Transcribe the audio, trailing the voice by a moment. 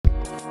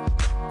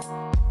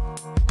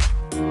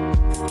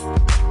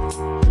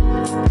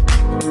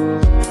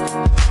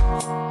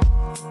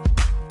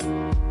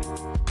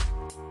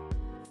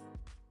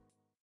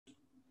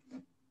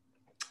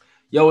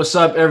Yo, what's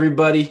up,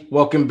 everybody?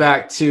 Welcome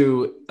back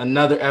to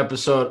another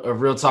episode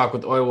of Real Talk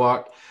with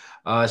Oiwalk.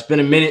 It's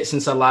been a minute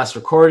since I last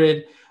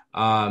recorded,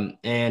 so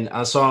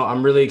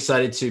I'm really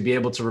excited to be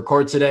able to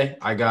record today.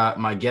 I got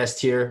my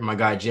guest here, my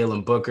guy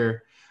Jalen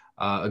Booker,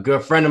 a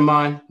good friend of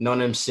mine,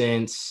 known him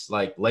since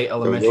like late Yo,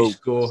 elementary yo.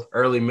 school,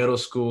 early middle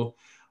school.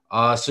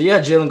 So yeah,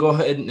 Jalen, go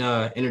ahead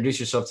and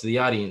introduce yourself to the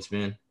audience,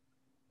 man.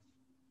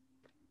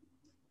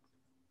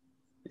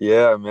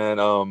 Yeah, man.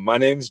 My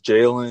name's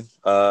Jalen.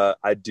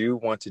 I do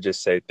want to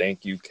just say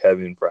thank you,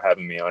 Kevin, for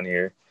having me on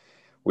here.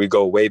 We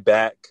go way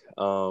back,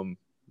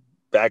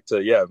 back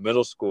to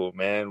middle school,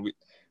 man. We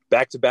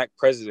back to back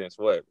presidents.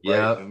 What right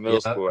Yeah, in middle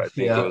yeah, school? I think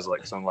it yeah. was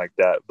like something like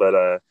that.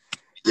 But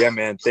yeah,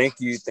 man.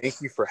 Thank you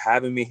for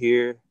having me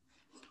here.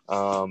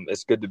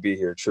 It's good to be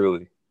here,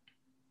 truly.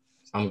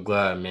 I'm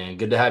glad, man.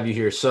 Good to have you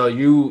here. So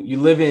you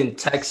live in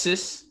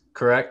Texas,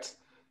 correct?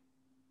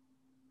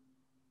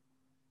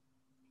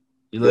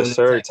 You live Yes, in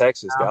sir. Texas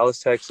Texas, now? Dallas,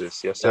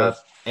 Texas. Yes, sir. Yep.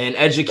 And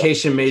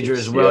education major as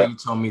Texas. well, Yeah. you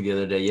told me the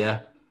other day,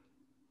 yeah?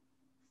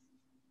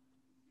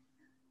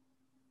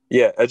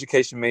 Yeah,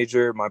 education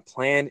major. My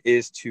plan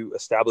is to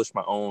establish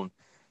my own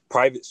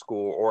private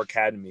school or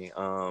academy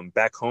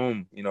back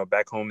home,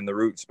 back home in the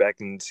roots, back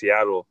in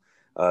Seattle.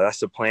 That's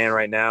the plan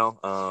right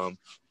now.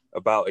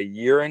 About a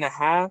year and a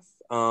half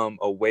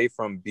away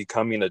from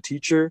becoming a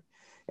teacher.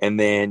 And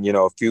then,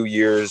 a few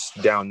years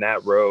down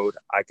that road,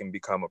 I can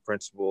become a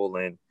principal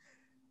and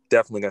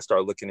definitely going to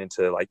start looking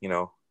into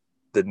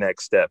the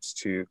next steps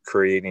to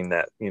creating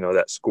that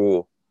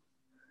school.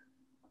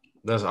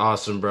 That's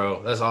awesome,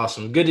 bro. That's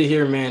awesome. Good to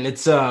hear, man.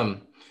 It's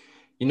kind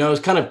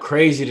of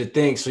crazy to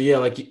think. So yeah,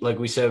 like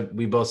we said,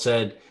 we both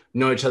said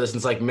know each other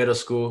since like middle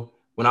school.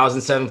 When I was in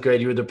seventh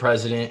grade, you were the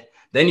president.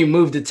 Then you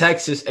moved to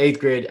Texas,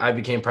 eighth grade. I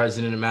became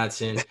president of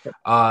Madison.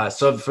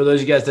 So for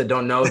those of you guys that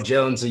don't know,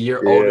 Jalen's a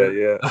year Yeah, older.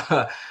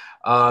 yeah.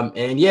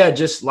 And yeah,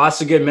 just lots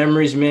of good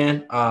memories,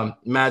 man.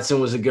 Madison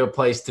was a good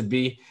place to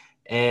be.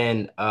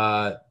 And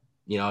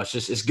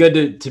it's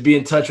good to be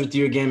in touch with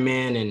you again,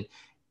 man.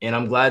 And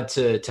I'm glad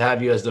to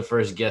have you as the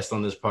first guest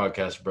on this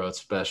podcast, bro. It's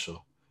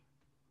special.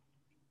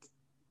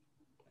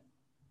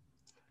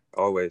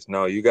 Always.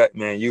 No, you got,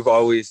 man, you've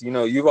always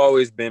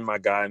been my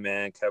guy,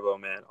 man,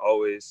 Kevo, man.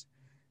 Always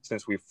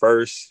since we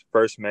first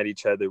met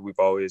each other, we've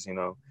always,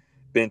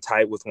 been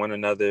tight with one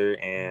another.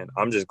 And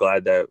I'm just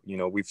glad that,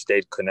 we've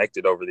stayed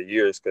connected over the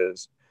years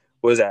because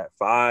what is that,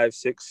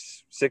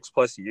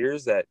 6+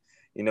 years that,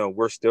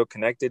 we're still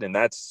connected. And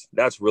that's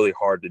really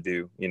hard to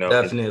do, and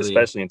Definitely,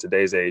 especially in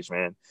today's age,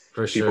 man.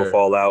 for People sure.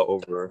 fall out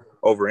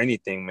over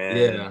anything, man.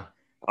 And Yeah,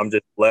 I'm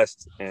just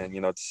blessed and,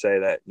 to say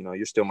that,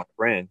 you're still my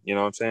friend, you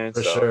know what I'm saying?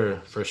 for So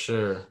sure, for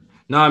sure.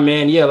 Nah,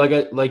 man. Yeah,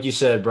 like you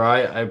said, bro.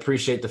 I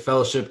appreciate the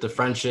fellowship, the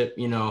friendship.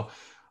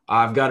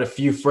 I've got a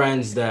few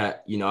friends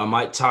that I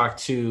might talk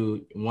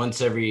to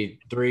once every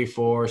 3,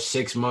 4,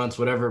 6 months,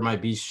 whatever it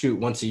might be. Shoot,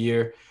 once a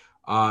year.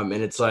 And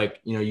it's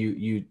like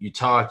you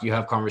talk, you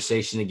have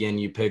conversation again,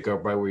 you pick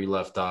up right where you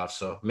left off.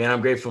 So, man,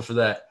 I'm grateful for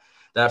that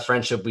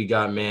friendship we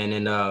got, man.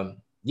 And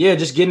yeah,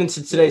 just get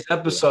into yeah, today's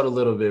episode a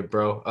little bit,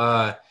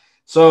 bro.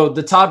 So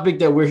the topic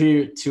that we're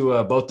here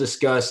to both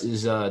discuss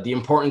is the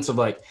importance of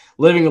like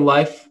living a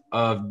life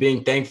of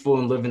being thankful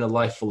and living a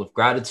life full of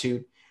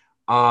gratitude.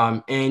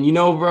 And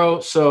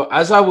bro, so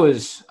as I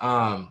was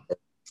over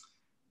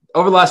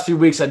the last few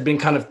weeks, I'd been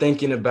kind of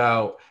thinking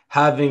about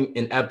having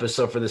an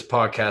episode for this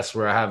podcast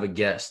where I have a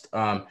guest.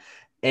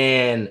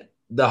 And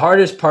the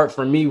hardest part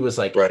for me was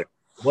like, right.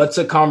 what's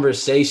a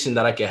conversation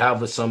that I could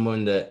have with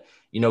someone that,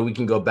 we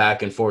can go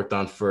back and forth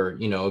on for,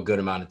 a good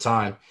amount of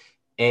time.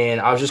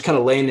 And I was just kind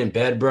of laying in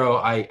bed, bro.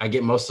 I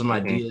get most of my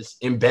Hmm. ideas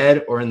in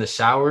bed or in the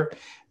shower.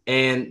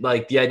 And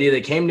like the idea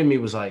that came to me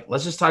was like,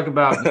 let's just talk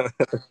about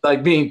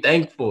like being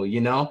thankful,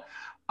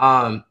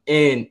 and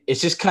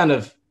it's just kind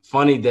of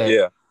funny that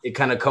Yeah. it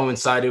kind of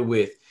coincided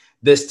with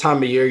this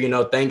time of year,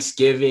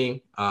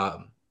 Thanksgiving,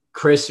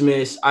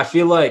 Christmas. I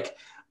feel like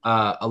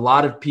a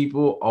lot of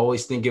people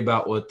always think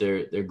about what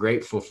they're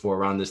grateful for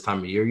around this time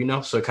of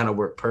year, so it kind of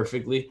worked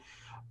perfectly.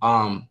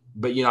 But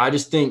I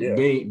just think Yeah.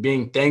 being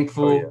Oh yeah.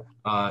 thankful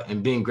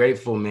and being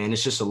grateful, man,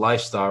 it's just a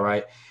lifestyle,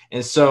 right?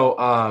 And so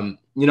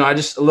I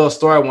just a little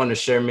story I wanted to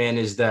share, man,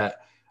 is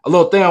that a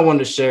little thing I wanted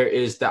to share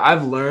is that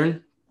I've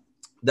learned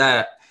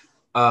that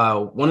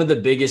one of the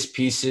biggest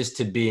pieces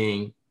to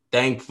being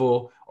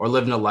thankful or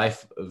living a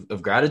life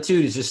of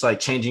gratitude is just like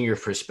changing your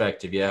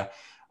perspective. Yeah.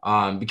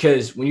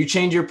 Because when you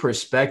change your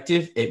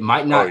perspective, it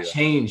might Oh not yeah.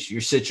 change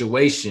your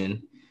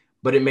situation,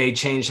 but it may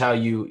change how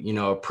you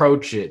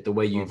approach it, the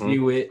way you Hmm.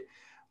 view it,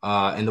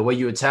 and the way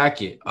you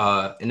attack it.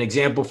 An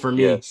example for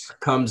me Yes.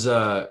 comes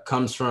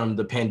from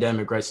the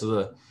pandemic, right? So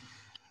the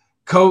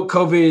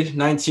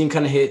COVID-19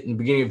 kind of hit in the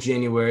beginning of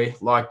January.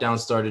 Lockdown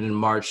started in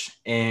March,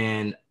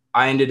 and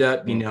I ended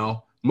up, Hmm.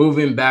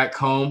 moving back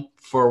home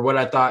for what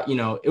I thought,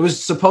 it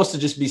was supposed to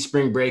just be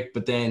spring break,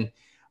 but then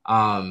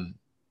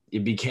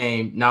it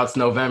became now it's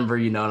November,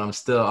 and I'm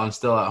still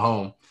at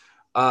home.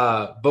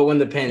 But when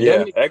the Yeah,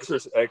 pandemic,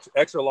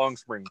 extra long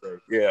spring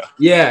break. Yeah,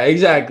 yeah,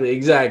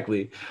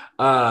 exactly.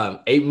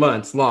 8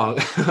 months long.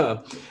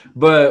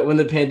 But when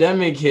the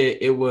pandemic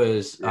hit, it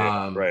was,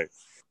 yeah, right.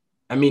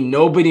 I mean,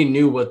 nobody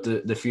knew what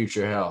the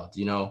future held.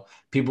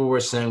 People were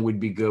saying we'd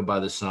be good by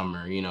the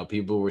summer.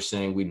 People were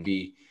saying we'd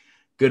be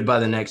good by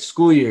the next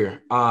school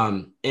year.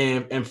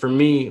 And for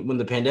me, when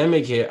the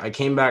pandemic hit, I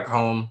came back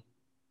home,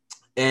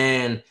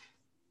 and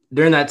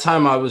during that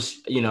time, I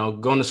was,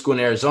 going to school in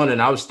Arizona,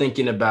 and I was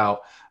thinking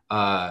about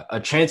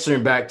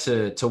transferring back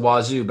to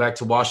Wazoo, back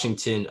to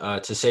Washington,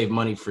 to save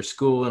money for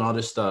school and all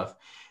this stuff.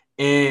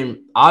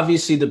 And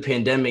obviously, the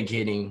pandemic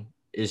hitting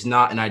is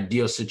not an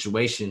ideal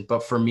situation,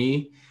 but for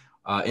me,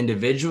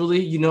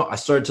 individually, I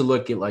started to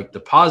look at like the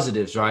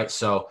positives, right?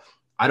 So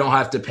I don't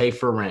have to pay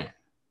for rent.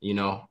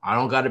 I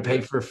don't got to pay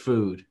Yeah, for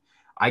food.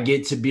 I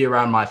get to be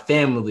around my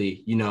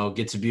family,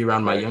 get to be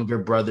around my right, younger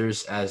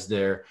brothers as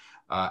they're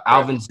right.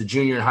 Alvin's the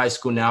junior in high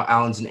school now.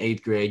 Alan's in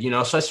eighth grade,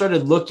 so I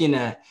started looking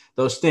at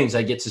those things.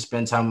 I get to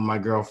spend time with my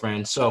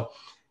girlfriend. So,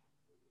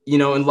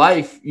 in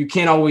life, you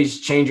can't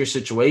always change your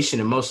situation.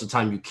 And most of the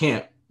time you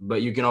can't,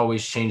 but you can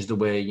always change the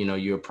way,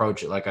 you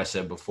approach it. Like I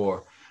said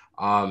before,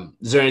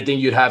 is there anything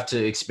you'd have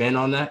to expand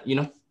on that?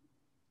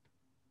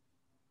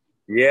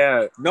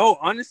 Yeah, no,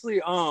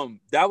 honestly,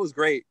 that was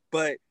great.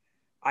 But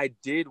I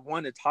did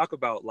want to talk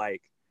about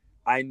like,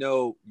 I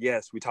know,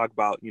 yes, we talk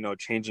about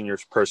changing your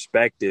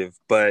perspective,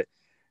 but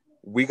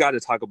we got to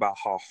talk about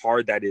how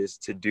hard that is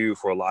to do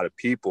for a lot of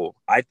people.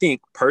 I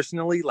think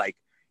personally, like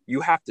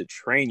you have to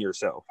train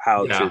yourself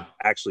how to Yeah.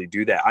 actually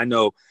do that. I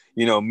know,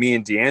 me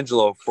and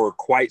D'Angelo for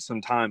quite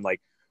some time,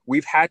 like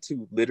we've had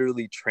to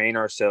literally train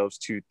ourselves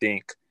to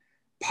think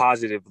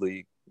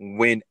positively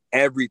when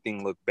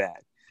everything looked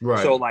bad.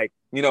 So Right. like,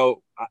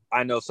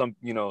 I know some,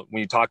 when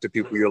you talk to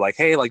people, you're like,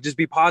 hey, like just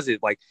be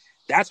positive. Like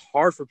that's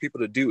hard for people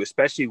to do,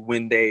 especially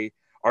when they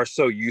are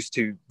so used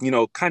to,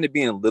 kind of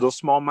being a little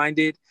small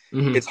minded.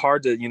 Hmm. It's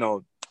hard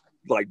to,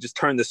 like just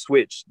turn the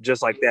switch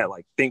just like that,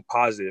 like think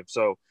positive.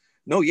 So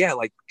no, yeah,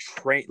 like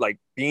train, like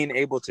being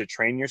able to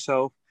train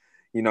yourself,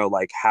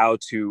 like how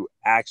to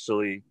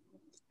actually,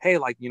 hey,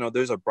 like,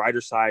 there's a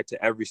brighter side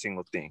to every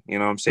single thing, you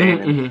know what I'm Hmm.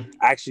 saying? And Hmm.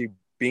 actually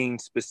being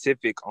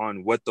specific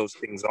on what those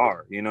things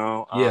are,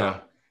 Yeah.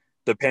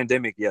 the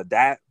pandemic, yeah,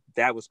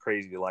 that was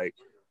crazy. Like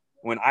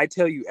when I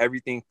tell you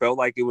everything felt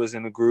like it was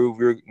in a groove,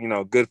 we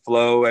were, good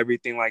flow,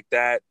 everything like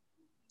that.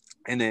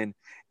 And then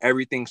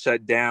everything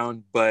shut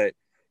down. But,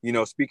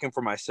 speaking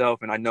for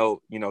myself, and I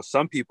know,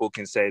 some people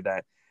can say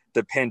that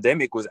the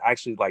pandemic was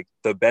actually like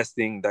the best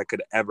thing that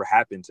could ever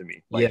happen to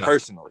me, like Yeah.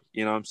 personally,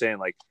 you know what I'm saying?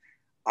 Like,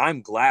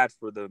 I'm glad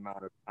for the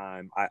amount of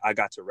time I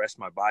got to rest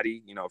my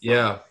body,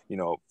 Yeah.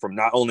 from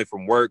not only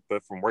from work,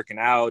 but from working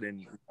out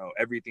and,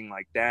 everything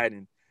like that.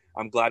 And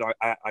I'm glad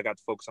I got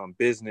to focus on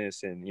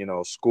business and,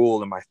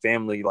 school and my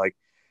family. Like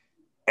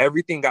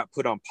everything got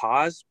put on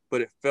pause,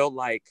 but it felt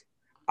like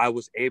I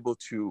was able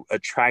to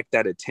attract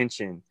that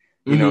attention,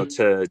 Hmm.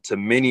 to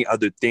many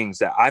other things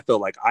that I felt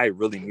like I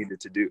really needed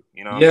to do.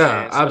 You know what I'm Yeah,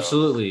 saying? So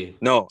absolutely.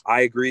 no,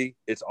 I agree.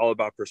 It's all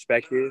about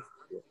perspective.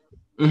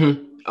 Hmm.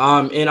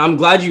 And I'm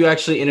glad you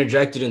actually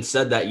interjected and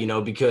said that,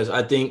 because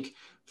I think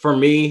for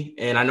me,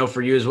 and I know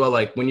for you as well,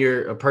 like when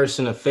you're a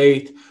person of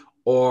faith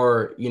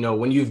or,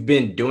 when you've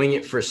been doing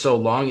it for so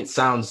long, it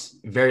sounds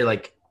very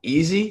like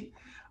easy.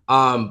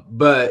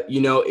 But,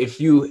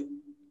 if you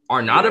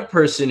are not a Yeah.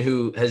 person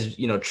who has,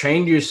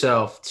 trained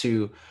yourself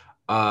to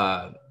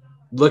uh,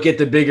 look at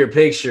the bigger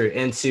picture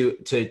and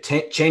to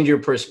change your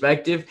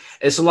perspective,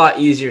 it's a lot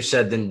easier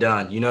said than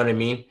done. You know what I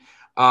mean?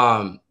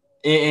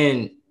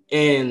 And,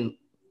 and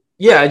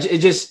yeah,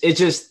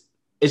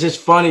 it's just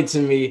funny to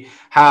me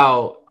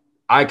how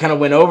I kind of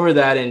went over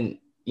that, and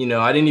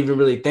I didn't even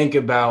really think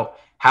about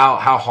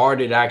how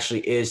hard it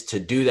actually is to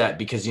do that,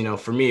 because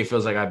for me it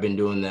feels like I've been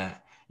doing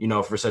that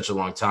for such a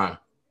long time.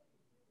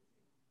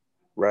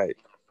 Right.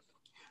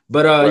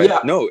 But Right. yeah.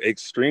 No,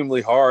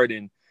 extremely hard.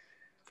 And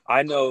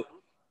I know,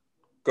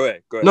 go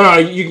ahead. Go No,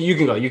 ahead. no, you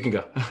can go, you can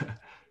go.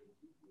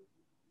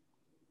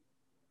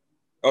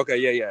 Okay.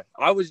 Yeah. Yeah.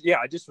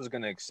 I just was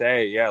going to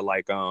say, yeah,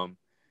 like,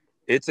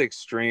 it's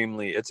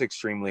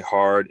extremely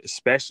hard,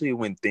 especially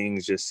when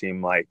things just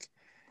seem like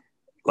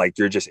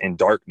you're just in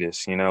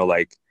darkness,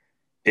 like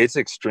it's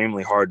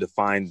extremely hard to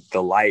find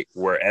the light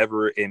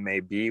wherever it may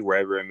be,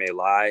 wherever it may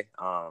lie.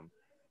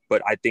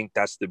 But I think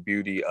that's the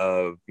beauty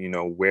of,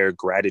 where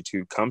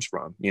gratitude comes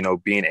from,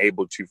 being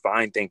able to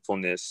find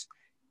thankfulness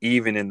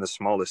even in the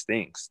smallest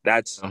things.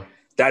 Yeah,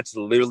 That's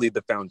literally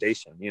the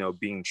foundation,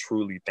 being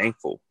truly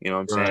thankful. You know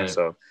what I'm saying? right.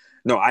 So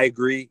no, I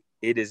agree.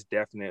 It is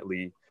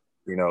definitely,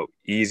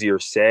 easier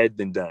said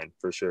than done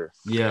for sure.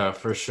 Yeah,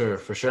 for sure,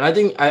 for sure.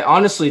 I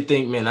honestly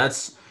think, man,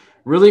 that's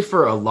really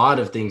for a lot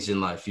of things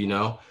in life.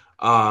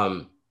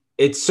 Um,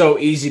 it's so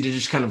easy to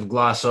just kind of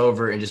gloss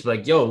over and just be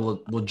like,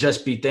 yo, we'll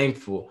just be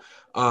thankful.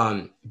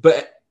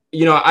 But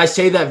I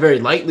say that very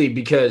lightly,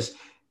 because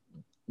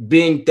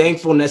being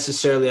thankful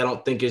necessarily, I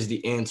don't think, is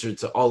the answer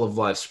to all of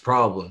life's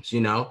problems.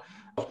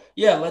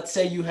 Yeah, let's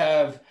say you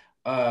have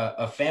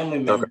a family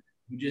Okay. member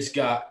you just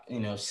got,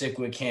 sick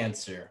with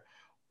cancer,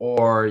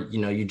 or,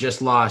 you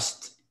just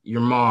lost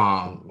your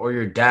mom or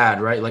your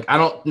dad, right? Like, I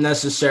don't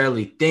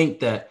necessarily think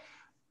that,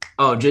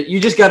 you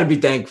just got to be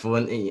thankful.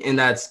 And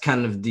that's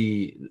kind of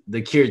the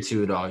cure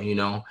to it all.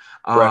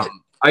 Right.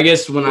 I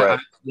guess when Right.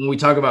 when we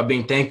talk about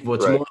being thankful,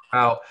 it's Right. more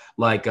about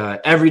like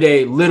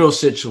everyday little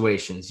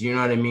situations. You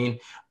know what I mean?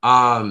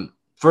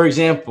 For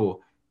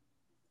example,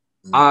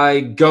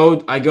 I go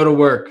to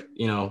work,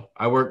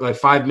 I work like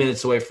 5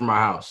 minutes away from my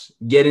house,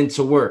 get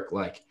into work.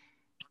 Like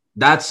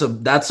that's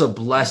a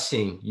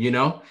blessing.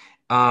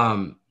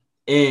 Um,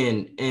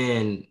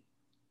 and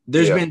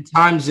there's Yeah. been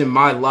times in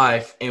my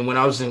life, and when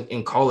I was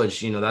in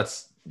college,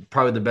 that's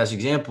probably the best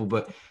example,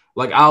 but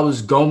like I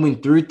was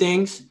going through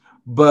things,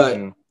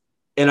 Mhm.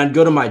 and I'd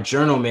go to my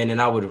journal, man,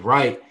 and I would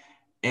write.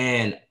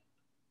 And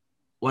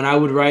when I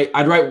would write,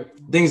 I'd write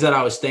things that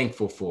I was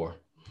thankful for.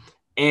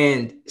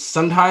 And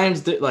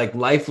sometimes like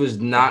life was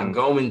not Mhm.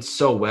 going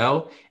so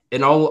well.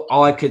 And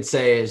all I could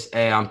say is,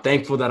 hey, I'm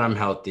thankful that I'm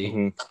healthy.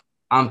 Mhm.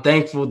 I'm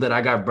thankful that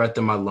I got breath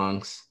in my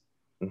lungs.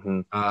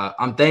 Mhm.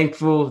 I'm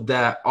thankful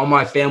that all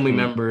my family Mhm.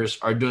 members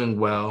are doing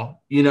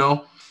well.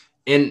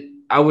 And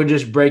I would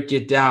just break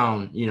it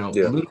down, Yeah.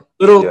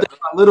 little Yeah. thing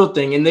by little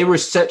thing. And they were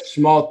such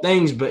small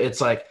things, but it's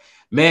like,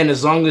 man,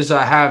 as long as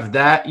I have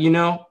that,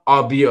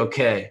 I'll be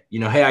okay.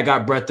 Hey, I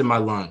got breath in my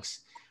lungs.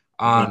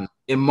 Mhm.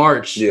 In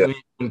March, Yeah.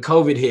 when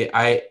COVID hit,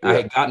 I Yeah.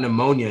 had got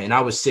pneumonia and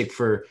I was sick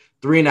for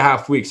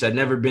 3.5 weeks. I'd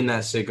never been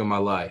that sick in my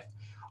life.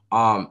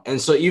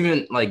 And so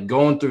even like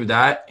going through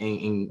that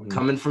and Mhm.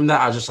 coming from that,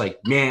 I was just like,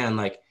 man,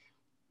 like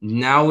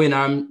now when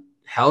I'm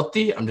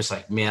healthy, I'm just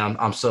like, man,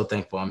 I'm so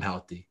thankful I'm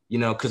healthy,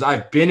 because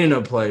I've been in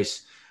a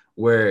place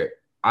where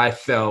I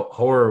felt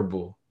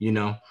horrible.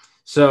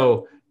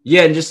 So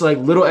yeah, and just like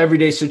little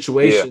everyday Yeah.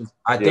 situations,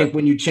 I Yeah. think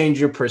when you change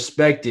your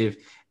perspective,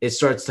 it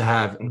starts to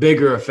have Mhm.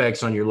 bigger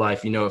effects on your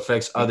life,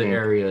 affects other Mhm.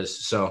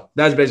 areas. So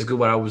that's basically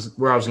where I was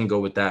gonna go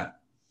with that.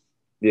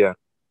 Yeah.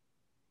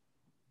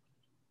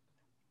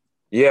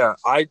 Yeah.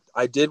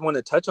 I did want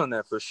to touch on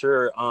that for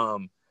sure.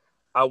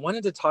 I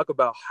wanted to talk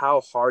about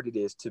how hard it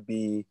is to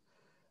be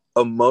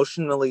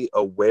emotionally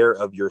aware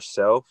of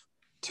yourself,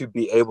 to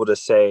be able to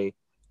say,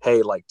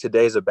 hey, like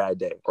today's a bad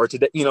day, or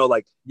today,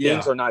 like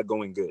things Yeah. are not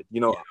going good.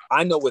 Yeah.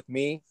 I know with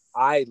me,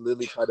 I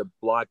literally try to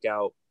block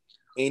out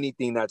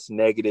anything that's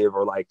negative,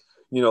 or like,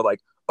 like,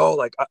 oh,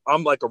 like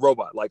I'm like a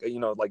robot, like,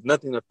 like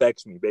nothing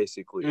affects me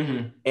basically.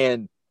 Mm-hmm.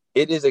 And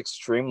it is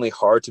extremely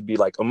hard to be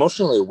like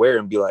emotionally aware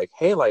and be like,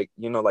 hey, like,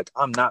 like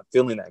I'm not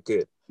feeling that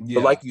good. But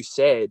Yeah. like you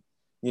said,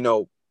 you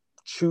know,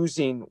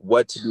 choosing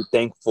what to be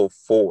thankful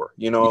for.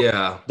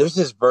 Yeah. There's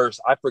this verse,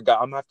 I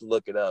forgot, I'm gonna have to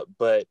look it up,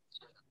 but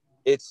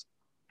it's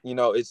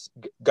it's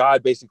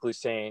God basically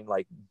saying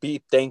like,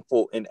 be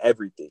thankful in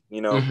everything.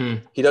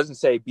 Mm-hmm. He doesn't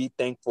say be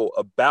thankful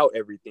about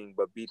everything,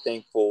 but be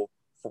thankful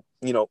for,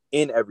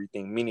 in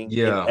everything, meaning in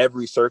Yeah.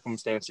 every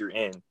circumstance you're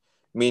in.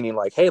 Meaning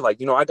like, hey,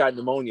 like, I got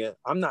pneumonia,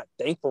 I'm not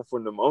thankful for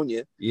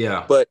pneumonia,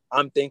 Yeah. but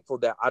I'm thankful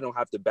that I don't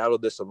have to battle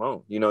this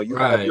alone. You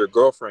have Right. your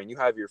girlfriend, you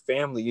have your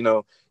family,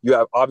 you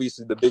have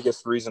obviously the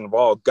biggest reason of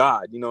all,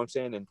 God, what I'm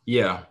saying? And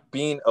Yeah.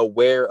 being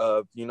aware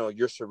of,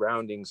 your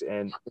surroundings,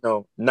 and,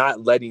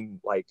 not letting,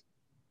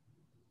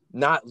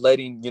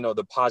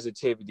 the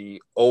positivity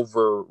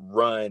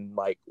overrun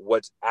like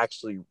what's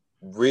actually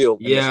real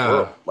in this Yeah.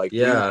 world. Like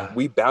Yeah.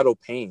 we battle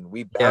pain,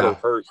 we battle Yeah.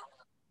 hurt,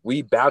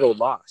 we battle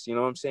loss. You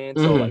know what I'm saying?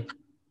 So Mm-hmm.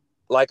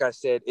 like I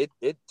said, it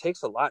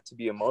takes a lot to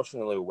be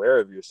emotionally aware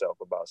of yourself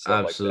about stuff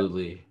like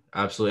that.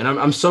 Absolutely. And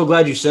I'm so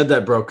glad you said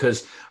that, bro,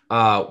 because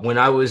when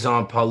I was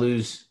on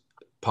Kalu's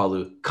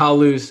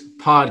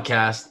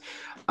podcast,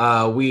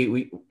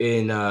 we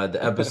in the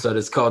episode,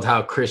 it's called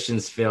How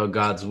Christians Fail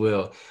God's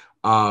Will.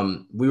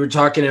 We were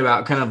talking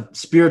about kind of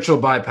spiritual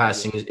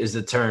bypassing is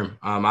the term.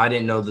 I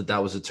didn't know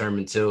that was a term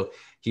until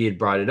he had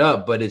brought it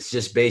up, but it's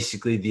just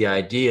basically the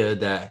idea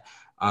that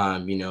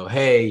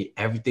hey,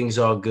 everything's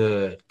all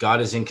good,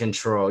 God is in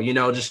control,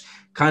 just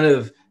kind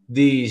of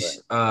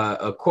these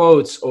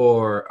quotes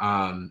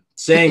or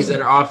sayings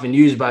that are often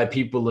used by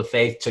people of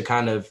faith to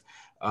kind of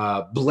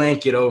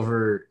blanket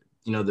over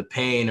the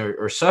pain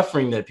or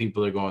suffering that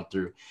people are going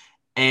through.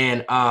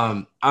 And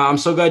I'm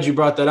so glad you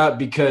brought that up,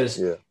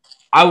 because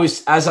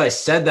as I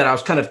said that, I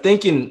was kind of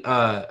thinking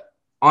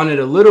on it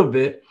a little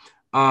bit.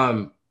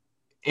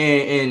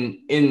 And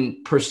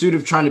in pursuit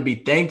of trying to be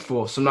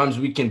thankful, sometimes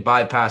we can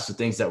bypass the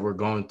things that we're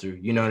going through.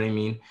 You know what I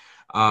mean?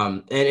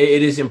 And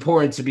it is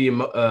important to be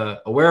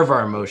aware of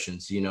our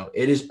emotions.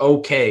 It is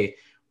okay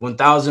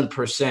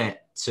 1000%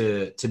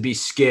 to be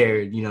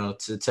scared,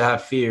 to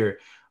have fear,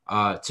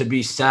 to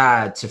be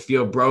sad, to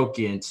feel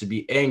broken, to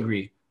be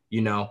angry.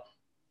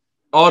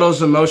 All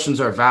those emotions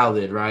are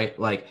valid, right?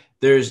 Like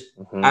there's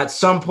at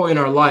some point in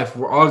our life,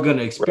 we're all going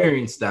to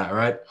experience that,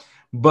 right?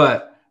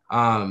 But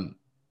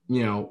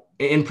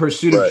in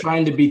pursuit of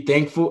trying to be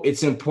thankful,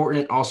 it's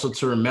important also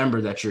to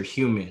remember that you're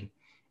human,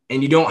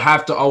 and you don't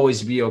have to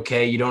always be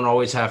okay. You don't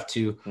always have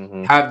to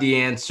have the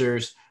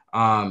answers.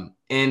 And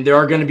there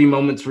are going to be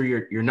moments where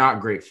you're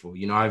not grateful.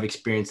 I've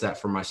experienced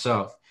that for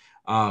myself.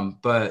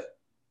 But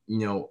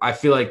I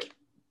feel like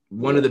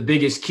one of the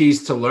biggest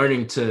keys to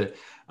learning to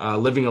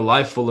living a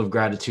life full of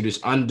gratitude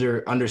is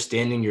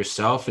understanding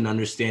yourself and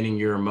understanding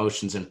your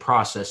emotions and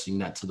processing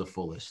that to the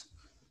fullest.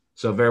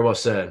 So very well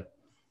said.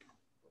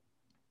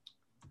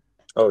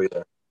 Oh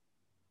yeah.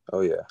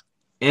 Oh yeah.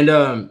 And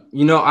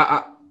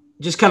I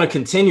just kind of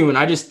continuing.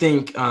 I just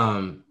think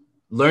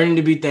learning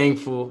to be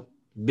thankful,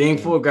 being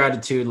full of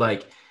gratitude,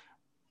 like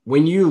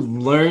when you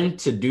learn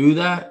to do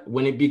that,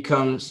 when it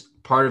becomes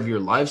part of your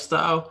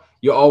lifestyle,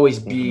 you'll always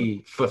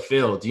be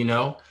fulfilled,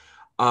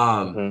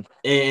 and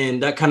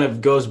that kind of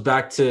goes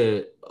back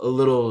to a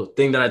little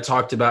thing that I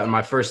talked about in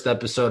my first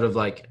episode of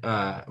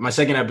my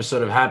second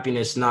episode of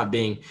happiness not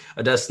being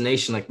a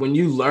destination. Like when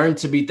you learn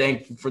to be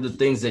thankful for the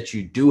things that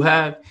you do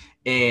have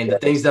and the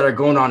things that are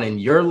going on in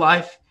your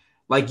life,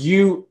 like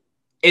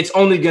it's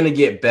only going to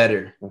get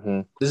better.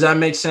 Does that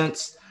make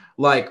sense?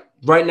 Like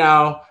right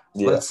now,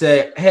 let's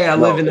say, hey, I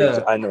live in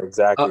I know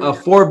exactly a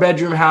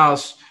 4-bedroom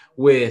house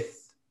with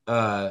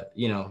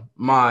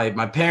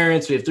my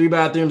parents. We have 3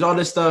 bathrooms, all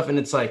this stuff, and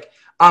it's like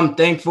I'm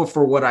thankful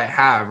for what I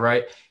have,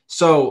 right?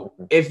 So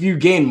if you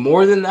gain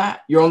more than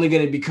that, you're only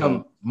going to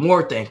become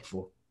more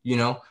thankful,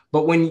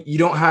 But when you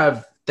don't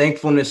have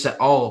thankfulness at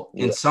all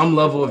in some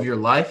level of your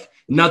life,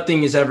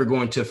 nothing is ever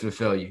going to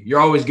fulfill you.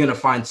 You're always going to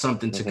find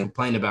something to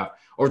complain about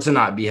or to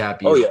not be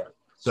happy. Oh yeah.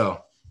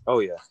 So. Oh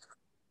yeah.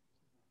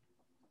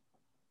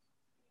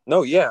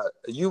 No, yeah,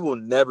 you will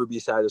never be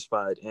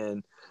satisfied,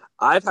 and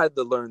I've had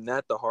to learn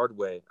that the hard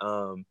way.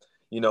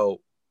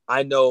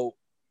 I know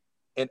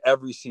in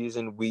every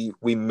season we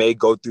may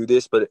go through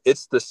this, but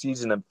it's the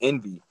season of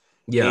envy.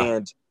 Yeah.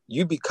 And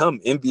you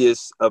become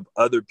envious of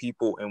other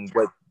people and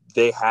what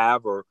they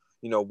have or,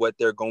 what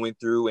they're going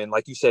through. And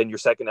like you said in your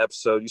second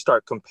episode, you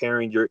start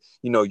comparing your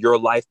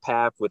life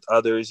path with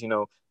others,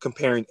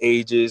 comparing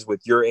ages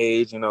with your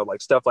age,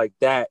 like stuff like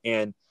that.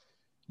 And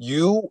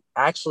you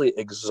actually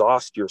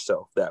exhaust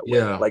yourself that way.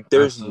 Yeah, like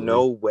there's absolutely.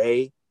 no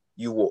way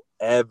you will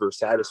ever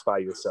satisfy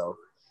yourself.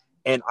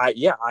 And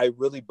I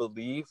really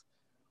believe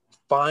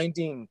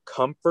finding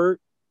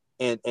comfort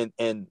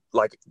and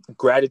like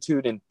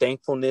gratitude and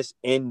thankfulness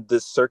in the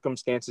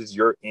circumstances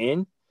you're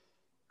in,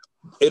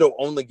 it'll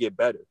only get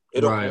better.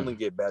 It'll only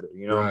get better.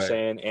 You know what I'm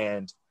saying?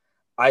 And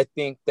I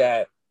think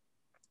that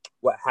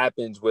what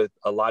happens with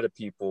a lot of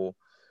people,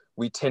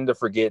 we tend to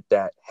forget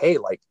that, hey,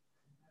 like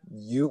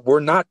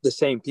we're not the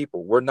same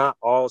people. We're not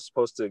all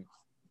supposed to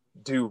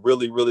do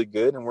really, really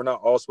good. And we're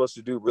not all supposed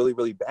to do really,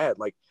 really bad.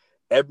 Like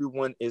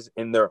everyone is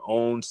in their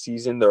own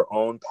season, their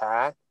own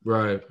path.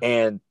 Right.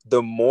 And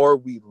the more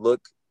we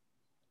look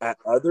at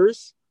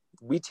others,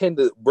 we're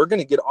going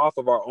to get off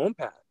of our own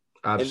path.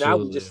 Absolutely. And now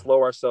we just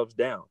slow ourselves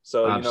down.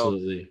 So,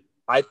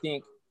 I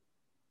think,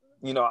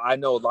 I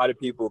know a lot of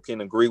people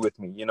can agree with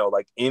me,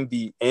 like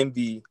envy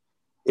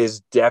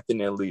is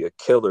definitely a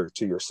killer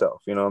to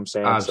yourself. You know what I'm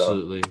saying?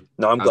 Absolutely. So,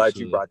 no, I'm glad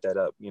you brought that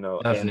up,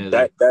 Definitely.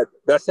 And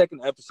that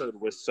second episode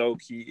was so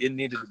key. It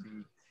needed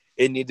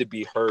to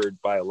be heard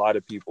by a lot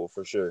of people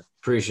for sure.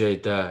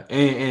 Appreciate that.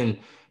 And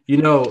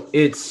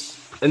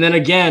and then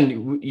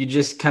again, you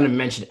just kind of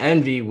mentioned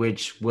envy,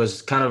 which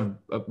was kind of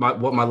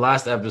what my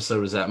last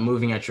episode was at,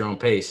 moving at your own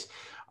pace.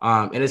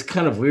 And it's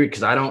kind of weird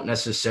because I don't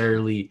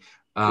necessarily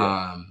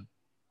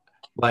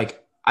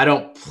like I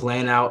don't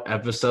plan out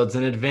episodes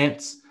in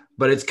advance,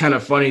 but it's kind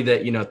of funny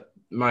that,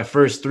 my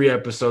first 3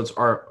 episodes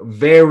are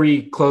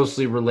very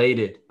closely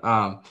related.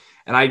 And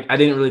I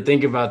didn't really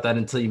think about that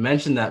until you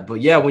mentioned that.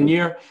 But yeah, when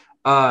you're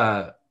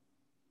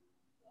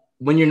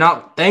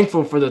not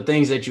thankful for the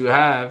things that you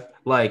have,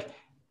 like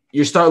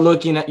you start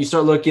looking at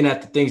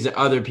the things that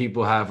other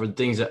people have or the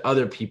things that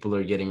other people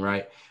are getting,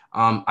 right?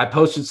 I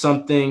reposted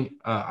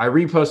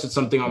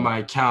something on my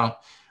account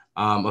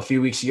a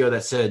few weeks ago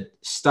that said,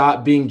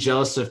 stop being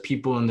jealous of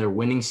people in their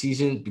winning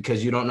season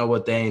because you don't know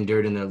what they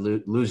endured in their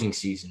losing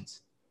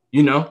seasons,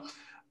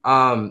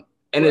 and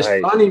it's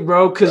funny,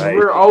 bro, because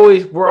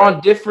we're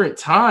on different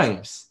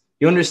times.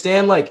 You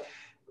understand? Like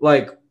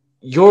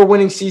your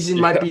winning season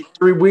might be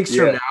 3 weeks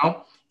from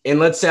now. And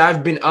let's say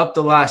I've been up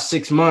the last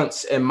 6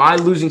 months and my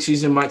losing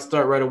season might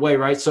start right away,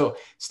 right? So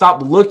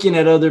stop looking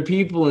at other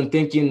people and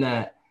thinking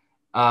that,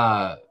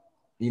 I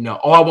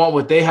want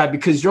what they have,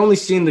 because you're only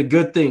seeing the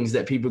good things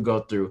that people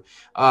go through.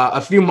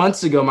 A few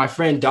months ago, my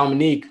friend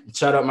Dominique,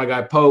 shout out my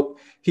guy Pope,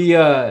 he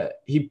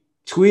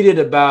tweeted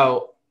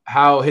about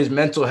how his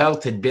mental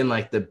health had been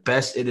like the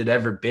best it had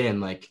ever been.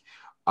 Like,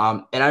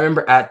 and I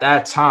remember at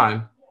that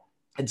time,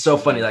 it's so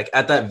funny, like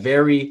at that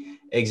very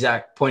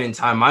exact point in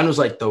time, mine was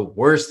like the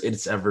worst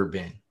it's ever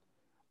been,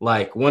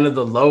 like one of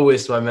the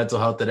lowest my mental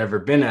health had ever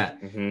been at.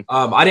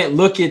 I didn't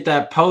look at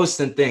that post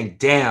and think,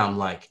 damn,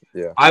 like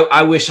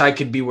I wish I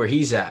could be where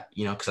he's at,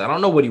 because I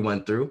don't know what he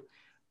went through,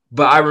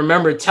 but I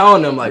remember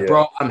telling him like,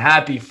 bro, I'm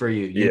happy for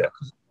you. You know?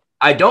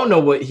 I don't know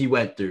what he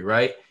went through,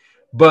 right?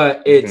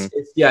 But it's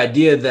the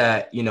idea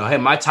that, hey,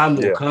 my time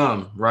will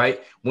come,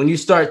 right? When you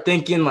start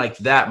thinking like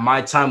that,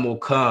 my time will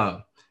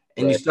come,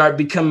 and you start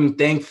becoming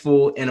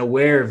thankful and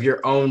aware of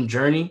your own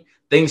journey,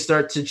 things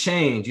start to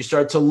change. You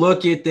start to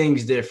look at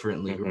things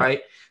differently,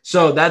 right?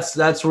 So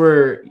that's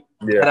where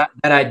Yeah. that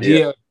Yeah.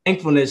 idea of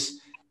thankfulness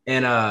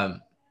and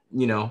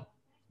you know,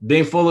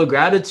 being full of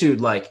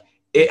gratitude, like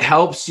it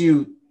helps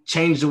you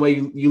change the way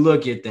you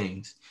look at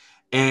things.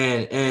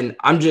 And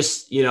I'm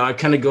just, you know, I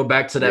kind of go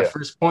back to that Yeah.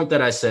 first point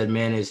that I said,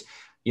 man, is,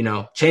 you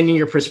know, changing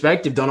your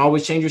perspective. Don't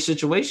always change your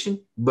situation,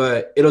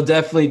 but it'll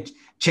definitely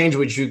change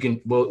what you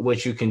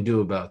can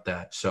do about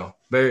that. So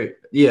very,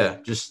 yeah,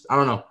 just I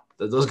don't know.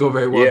 Those go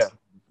very well. Yeah.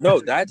 No,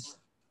 that's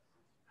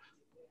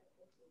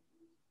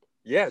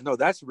yeah, no,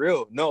 that's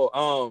real.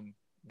 No,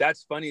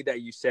 that's funny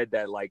that you said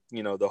that, like,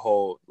 you know, the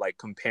whole like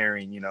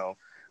comparing,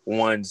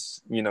 one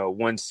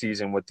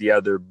season with the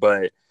other.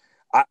 But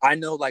I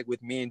know, like,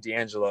 with me and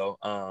D'Angelo,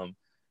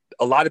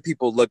 a lot of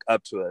people look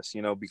up to us,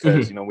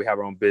 because, we have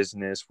our own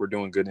business, we're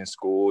doing good in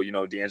school.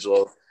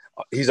 D'Angelo,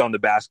 he's on the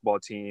basketball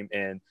team,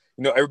 and,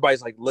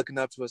 everybody's like looking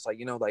up to us,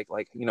 like,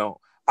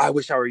 I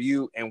wish I were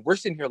you. And we're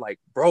sitting here like,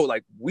 bro,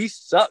 like, we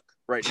suck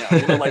right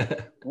now.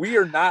 Like, we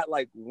are not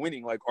like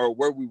winning, like, or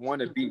where we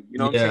want to be. You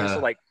know what I'm saying? So,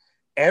 like,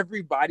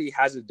 everybody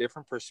has a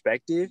different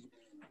perspective,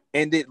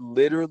 and it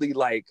literally,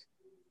 like,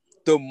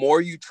 the more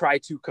you try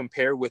to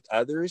compare with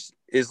others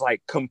is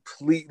like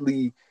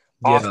completely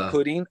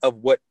off-putting of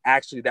what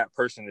actually that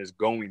person is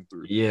going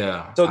through.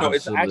 Yeah. So no,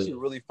 it's actually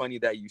really funny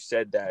that you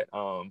said that.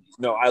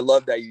 No, I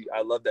love that you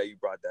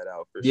brought that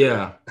out for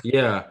sure.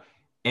 Yeah.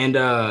 And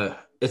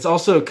it's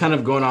also kind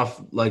of going off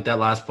like that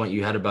last point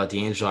you had about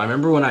D'Angelo. I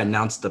remember when I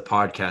announced the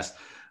podcast,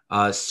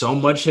 so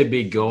much had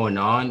been going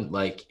on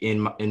like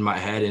in my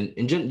head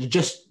and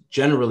just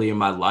generally in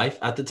my life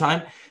at the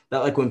time, that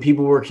like when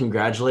people were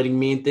congratulating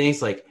me and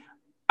things, like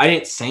I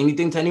didn't say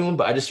anything to anyone,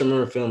 but I just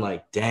remember feeling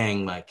like,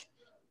 dang, like,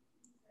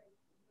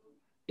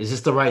 is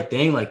this the right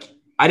thing? Like,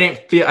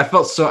 I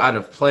felt so out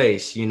of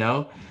place,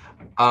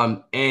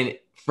 and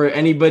for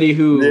anybody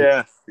who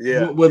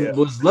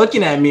was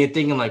looking at me and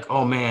thinking like,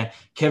 oh man,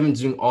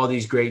 Kevin's doing all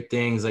these great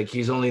things. Like,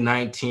 he's only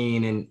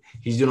 19 and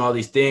he's doing all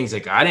these things.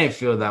 Like, I didn't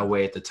feel that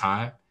way at the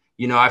time.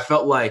 I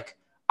felt like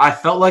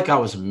I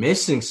was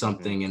missing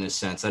something in a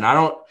sense. And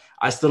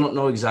I still don't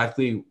know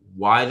exactly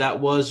why that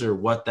was or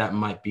what that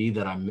might be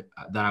that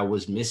I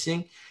was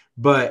missing.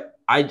 But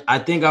I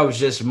think I was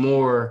just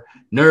more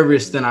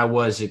nervous than I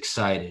was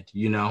excited,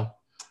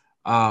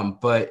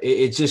 but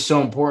it's just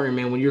so important,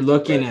 man, when you're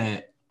looking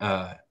at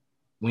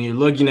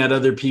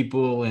other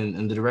people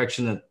and the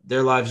direction that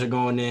their lives are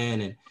going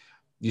in, and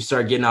you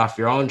start getting off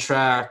your own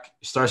track,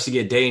 it starts to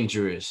get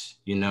dangerous,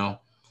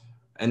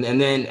 and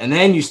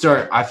then you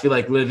start, I feel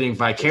like, living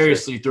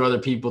vicariously through other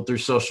people through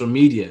social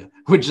media,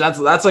 which that's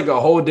like a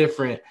whole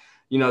different,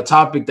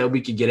 topic that we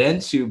could get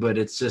into, but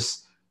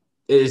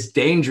it's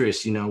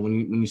dangerous,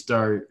 when you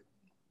start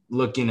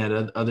looking at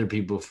other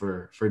people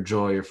for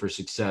joy or for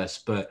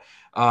success. But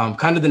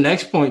kind of the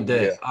next point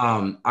that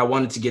I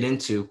wanted to get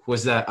into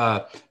was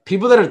that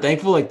people that are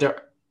thankful, like,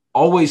 they're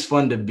always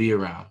fun to be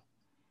around.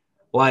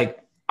 Like,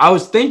 I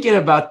was thinking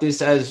about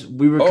this as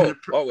we were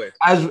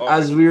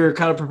as we were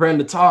kind of preparing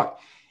to talk,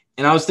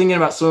 and I was thinking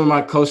about some of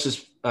my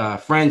closest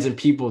friends and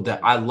people that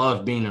I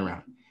love being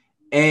around.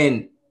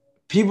 And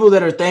people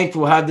that are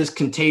thankful have this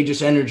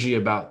contagious energy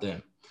about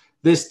them.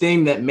 This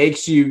thing that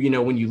makes you,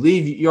 when you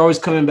leave, you're always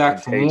coming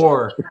back for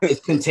more. It's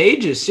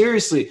contagious,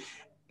 seriously,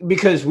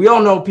 because we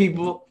all know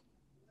people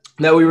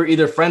that we were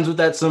either friends with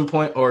at some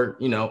point or,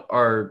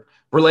 are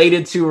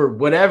related to or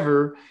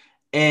whatever,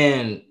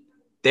 and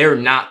they're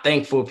not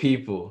thankful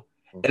people.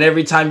 And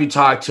every time you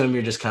talk to them,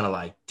 you're just kind of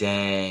like,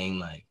 dang,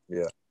 like,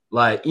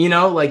 like,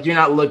 like you're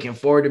not looking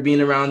forward to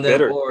being around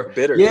them,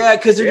 bitter. Yeah,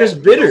 because they're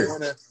just bitter.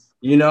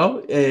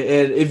 And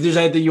if there's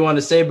anything you want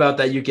to say about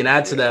that, you can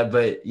add to that.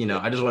 But,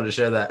 I just wanted to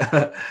share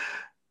that.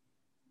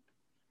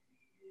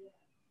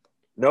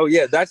 No,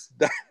 yeah, that's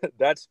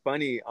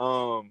funny.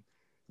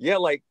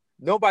 Like,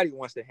 nobody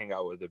wants to hang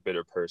out with a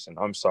bitter person.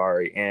 I'm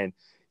sorry. And,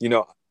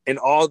 in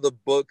all the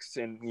books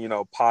and,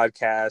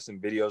 podcasts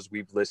and videos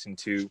we've listened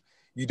to,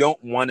 you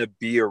don't want to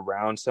be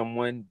around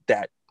someone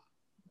that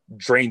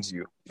drains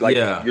you. Like,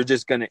 you're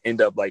just going to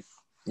end up like,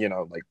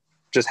 like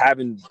just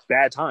having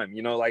bad time,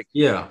 like,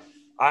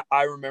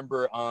 I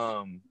remember,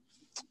 I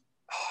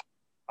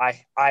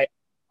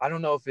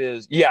don't know if it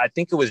was, I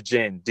think it was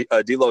Jen,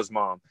 D'Lo's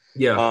mom.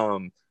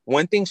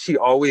 One thing she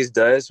always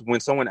does when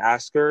someone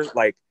asks her,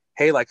 like,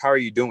 hey, like, how are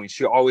you doing?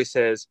 She always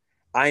says,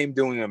 I am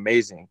doing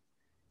amazing.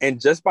 And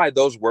just by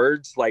those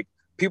words, like,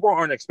 people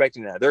aren't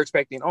expecting that. They're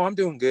expecting, oh, I'm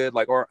doing good.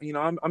 Like, or,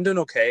 I'm doing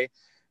okay.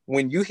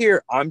 When you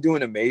hear I'm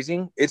doing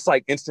amazing, it's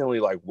like instantly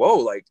like, whoa,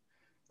 like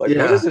what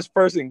is this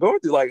person going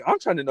through? Like, I'm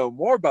trying to know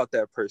more about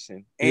that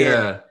person.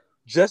 And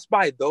just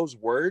by those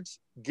words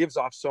gives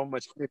off so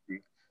much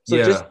energy. So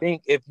just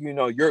think, if,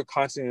 you're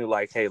constantly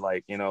like, hey,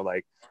 like,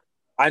 like,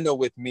 I know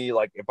with me,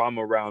 like, if I'm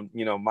around,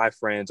 my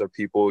friends or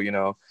people,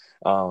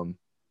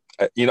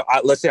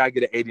 let's say I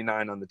get an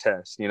 89 on the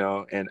test,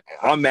 and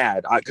I'm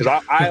mad because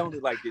I only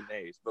like getting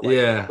A's, but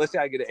like, let's say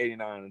I get an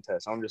 89 on the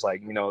test. I'm just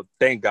like,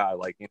 thank God,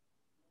 like,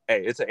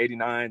 hey, it's an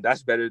 89.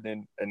 That's better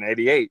than an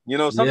 88,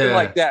 something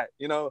like that,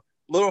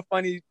 little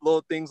funny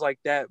little things like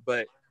that.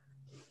 But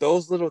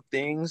those little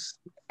things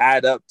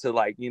add up to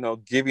like, you know,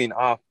 giving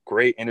off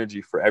great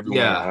energy for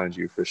everyone around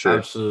you, for sure.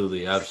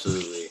 Absolutely.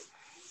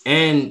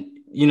 And,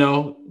 you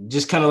know,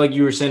 just kind of like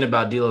you were saying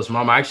about D'Lo's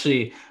mom,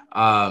 actually,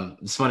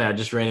 it's funny. I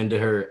just ran into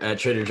her at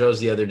Trader Joe's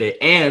the other day,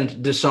 and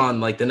Deshaun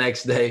like the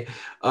next day.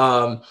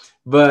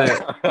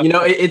 But you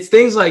know, it's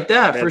things like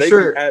that. Man, for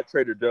sure. At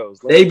Trader Joe's,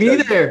 they be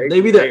there. They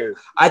be there.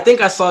 I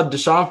think I saw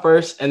Deshaun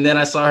first, and then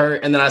I saw her,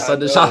 and then I saw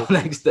Deshaun the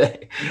next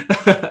day.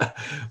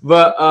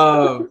 But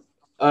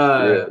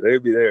yeah, they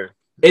be there.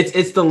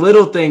 It's the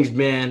little things,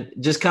 man.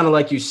 Just kind of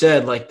like you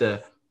said, like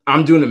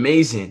I'm doing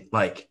amazing.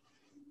 Like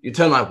you're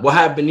telling like, what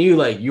happened to you?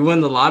 Like you win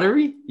the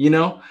lottery, you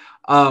know?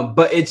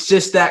 But it's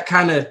just that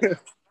kind of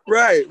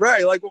right.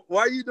 Like,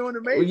 why are you doing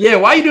amazing? Yeah,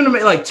 why are you doing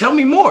amazing? Like, tell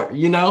me more,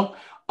 you know?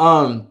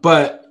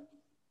 But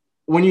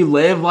when you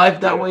live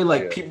life that way,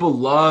 like people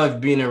love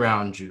being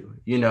around you,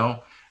 you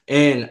know?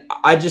 And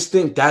I just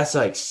think that's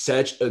like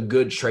such a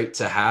good trait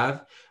to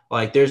have.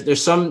 Like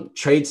there's some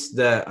traits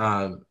that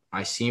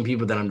I see in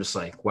people that I'm just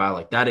like, wow,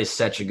 like that is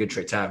such a good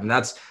trait to have. And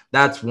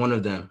that's one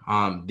of them.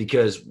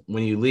 Because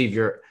when you leave,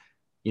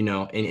 you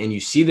know, and you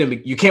see them,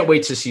 you can't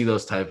wait to see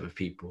those type of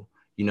people.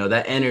 You know,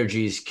 that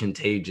energy is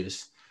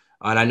contagious.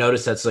 And I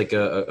noticed that's like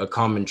a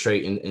common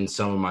trait in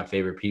some of my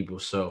favorite people.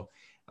 So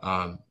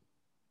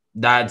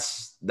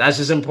that's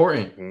just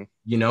important,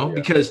 you know,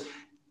 because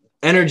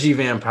energy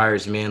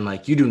vampires, man,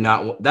 like you do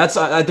not,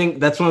 I think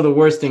that's one of the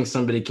worst things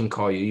somebody can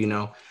call you, you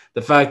know,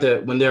 the fact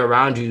that when they're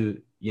around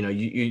you, you know,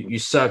 you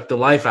suck the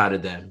life out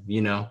of them,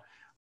 you know.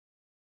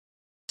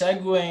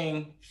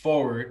 Segueing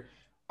forward,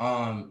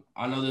 I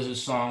know there's a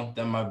song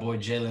that my boy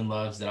Jalen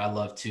loves that I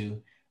love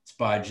too. It's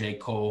by J.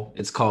 Cole.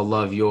 It's called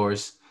Love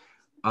Yours.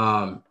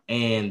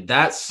 And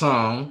that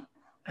song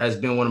has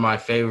been one of my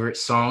favorite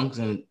songs,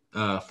 and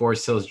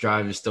Forest Hills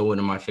Drive is still one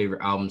of my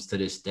favorite albums to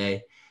this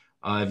day.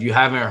 If you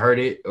haven't heard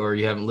it or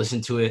you haven't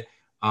listened to it,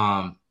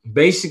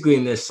 basically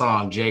in this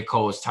song, J.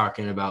 Cole is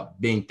talking about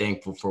being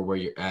thankful for where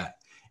you're at.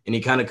 And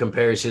he kind of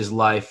compares his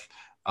life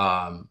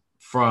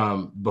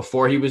from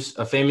before he was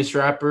a famous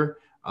rapper,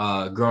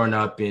 growing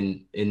up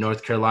in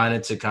North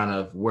Carolina, to kind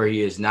of where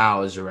he is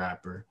now as a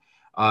rapper.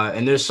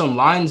 And there's some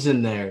lines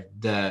in there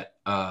that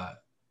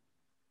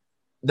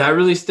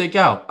really stick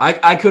out.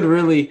 I could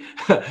really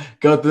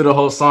go through the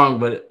whole song,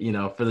 but you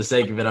know, for the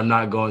sake of it, I'm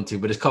not going to.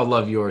 But it's called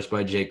 "Love Yours"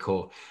 by J.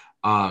 Cole.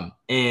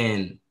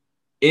 And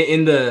is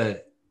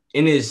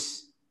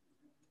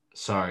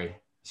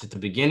it the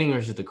beginning or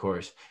is it the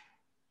chorus?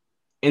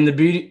 In the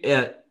beauty,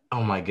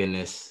 oh my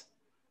goodness!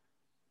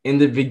 In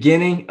the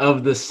beginning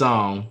of the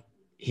song,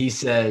 he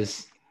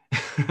says,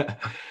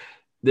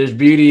 "There's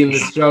beauty in the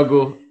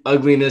struggle,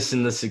 ugliness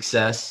in the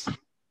success.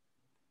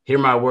 Hear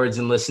my words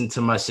and listen to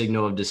my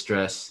signal of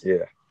distress.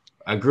 Yeah.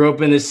 I grew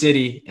up in the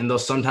city, and though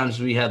sometimes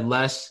we had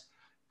less,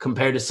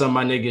 compared to some of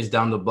my niggas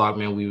down the block,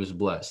 man, we was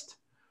blessed."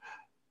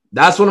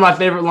 That's one of my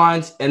favorite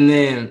lines. And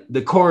then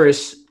the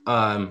chorus,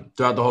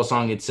 throughout the whole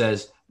song, it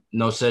says,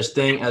 "No such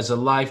thing as a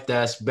life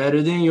that's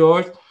better than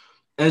yours."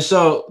 And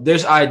so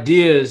there's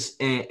ideas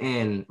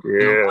and you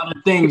know, a lot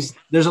of things.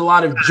 There's a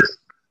lot of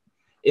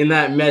in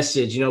that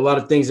message, you know, a lot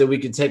of things that we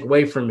could take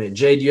away from it.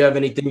 Jay, do you have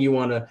anything you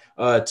want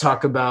to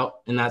talk about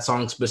in that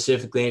song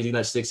specifically? Anything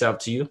that sticks out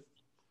to you?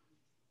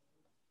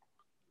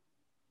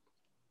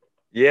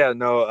 Yeah,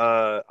 no,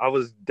 I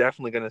was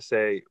definitely going to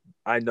say,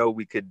 I know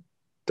we could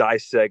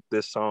dissect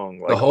this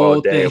song like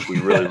all day if we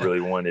really,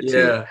 really wanted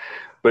to.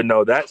 But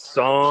no, that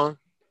song,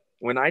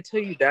 when I tell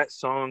you that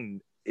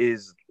song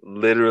is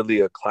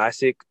literally a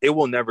classic, it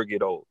will never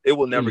get old. It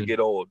will never get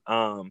old.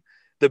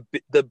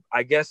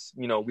 I guess,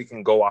 you know, we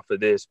can go off of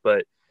this,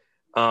 but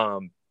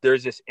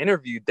there's this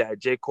interview that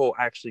J. Cole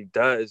actually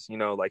does, you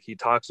know, like he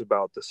talks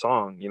about the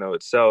song, you know,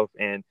 itself.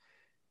 And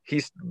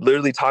he's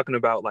literally talking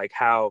about like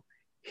how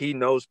he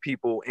knows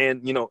people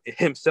and, you know,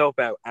 himself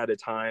at a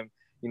time,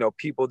 you know,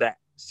 people that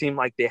seem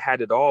like they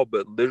had it all,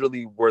 but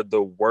literally were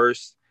the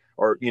worst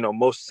or, you know,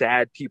 most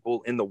sad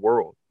people in the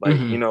world. Like,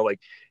 you know, like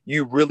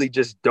you really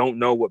just don't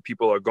know what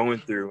people are going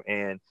through.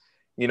 And,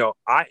 you know,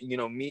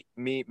 me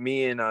and,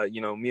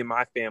 you know, me and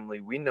my family,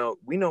 we know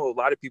a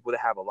lot of people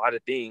that have a lot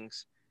of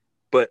things,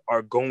 but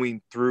are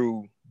going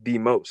through the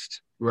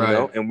most, right? You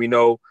know? And we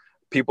know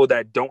people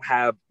that don't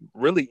have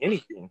really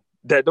anything,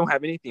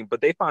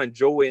 but they find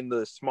joy in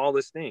the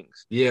smallest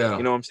things. Yeah.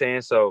 You know what I'm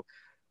saying? So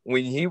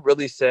when he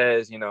really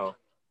says, you know,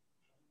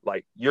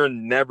 like you're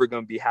never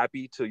going to be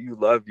happy till you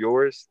love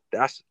yours,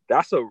 that's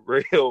a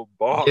real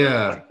bar.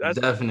 Yeah, like, that's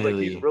definitely.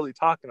 Like he's really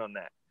talking on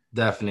that.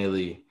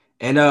 Definitely.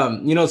 And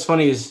you know, what's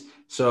funny is,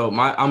 so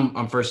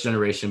I'm first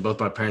generation. Both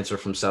my parents are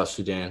from South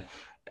Sudan,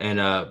 and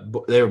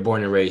they were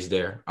born and raised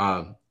there.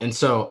 And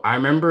so I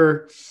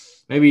remember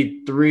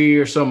maybe 3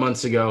 or so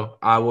months ago,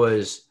 I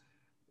was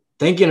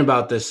thinking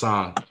about this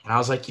song, and I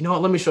was like, you know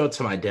what? Let me show it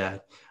to my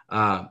dad.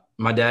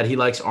 My dad, he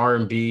likes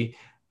R&B.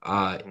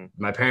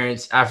 My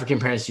parents, African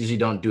parents, usually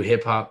don't do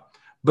hip hop,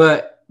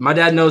 but my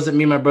dad knows that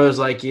me and my brothers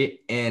like it.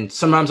 And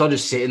sometimes I'll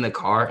just sit in the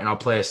car and I'll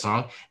play a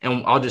song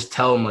and I'll just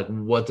tell him like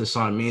what the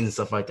song means and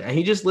stuff like that. And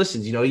he just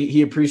listens, you know,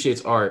 he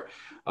appreciates art.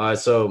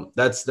 So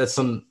that's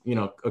some,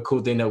 a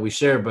cool thing that we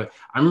share. But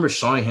I remember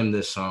showing him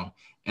this song,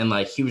 and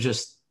like he was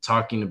just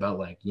talking about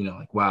like,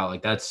 like, wow,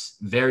 like that's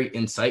very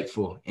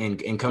insightful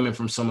and coming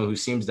from someone who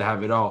seems to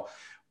have it all.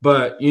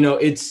 But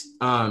it's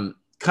kind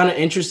of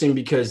interesting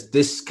because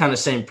this kind of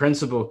same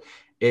principle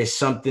is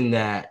something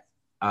that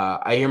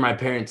I hear my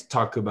parents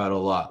talk about a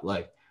lot.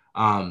 Like,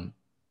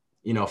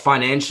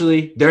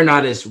 financially, they're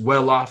not as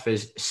well off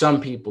as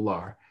some people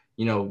are,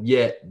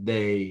 yet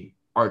they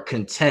are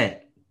content,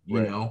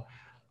 Right.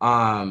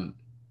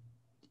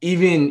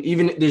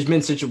 Even there's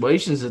been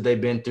situations that they've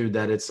been through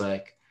that it's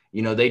like,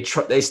 they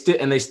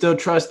still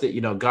trust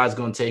that, God's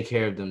going to take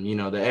care of them,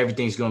 that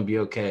everything's going to be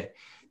okay,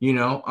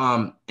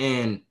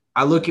 and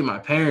I look at my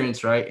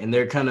parents, right, and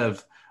they're kind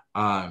of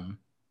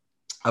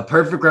a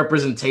perfect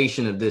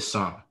representation of this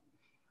song.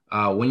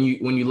 When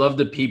you love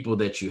the people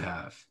that you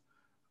have,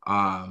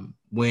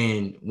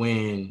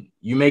 when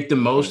you make the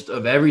most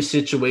of every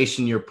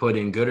situation you're put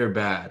in, good or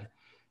bad,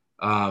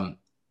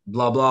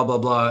 blah blah blah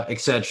blah,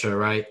 etc.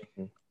 Right?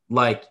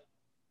 Like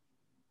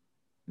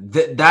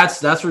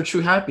that's where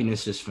true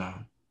happiness is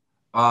found.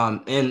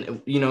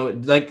 And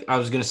like I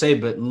was gonna say,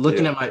 but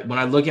when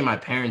I look at my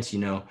parents,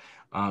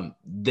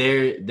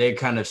 they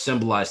kind of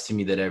symbolize to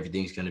me that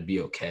everything's gonna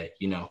be okay,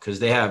 because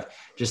they have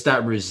just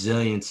that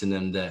resilience in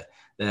them that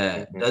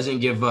doesn't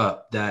give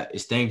up, that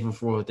is thankful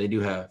for what they do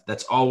have,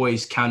 that's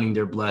always counting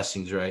their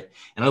blessings, right?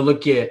 And I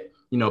look at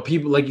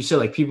people, like you said,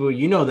 like people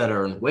that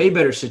are in way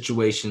better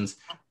situations,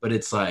 but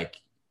it's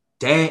like,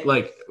 dang,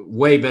 like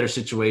way better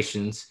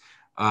situations,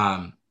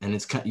 and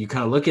it's you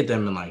kind of look at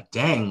them and like,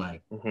 dang,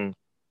 like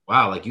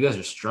wow, like you guys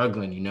are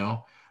struggling,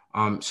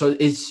 so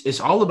it's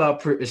all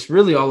about it's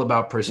really all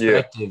about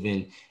perspective,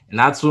 and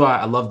that's why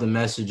I love the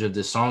message of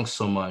this song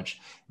so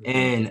much.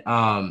 And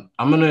I'm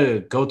gonna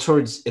go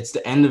towards, it's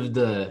the end of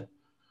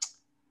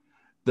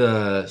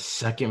the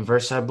second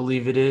verse, I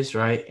believe it is,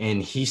 right?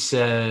 And he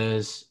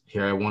says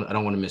here, I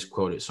don't want to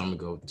misquote it, so I'm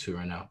gonna go to it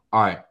right now.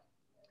 All right.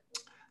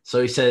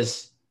 So he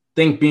says,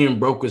 think being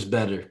broke was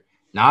better.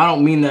 Now, I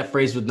don't mean that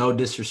phrase with no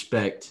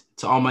disrespect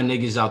to all my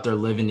niggas out there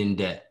living in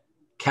debt,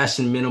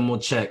 cashing minimal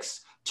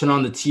checks, turn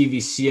on the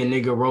TV, see a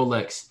nigga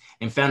Rolex,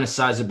 and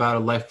fantasize about a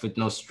life with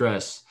no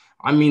stress.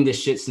 I mean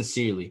this shit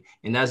sincerely.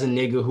 And as a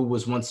nigga who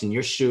was once in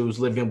your shoes,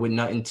 living with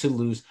nothing to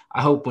lose,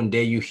 I hope one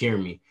day you hear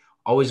me.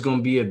 Always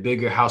gonna be a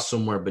bigger house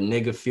somewhere, but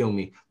nigga, feel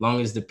me.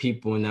 Long as the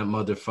people in that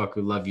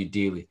motherfucker love you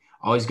dearly.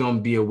 Always gonna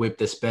be a whip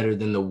that's better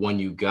than the one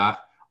you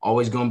got.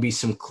 Always gonna be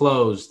some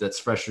clothes that's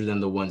fresher than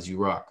the ones you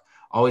rock.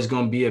 Always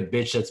gonna be a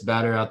bitch that's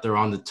better out there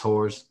on the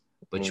tours,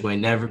 but you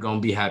ain't never gonna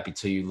be happy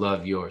till you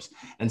love yours.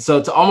 And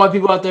so to all my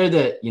people out there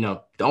that,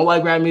 don't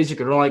like rap music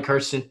or don't like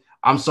cursing,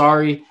 I'm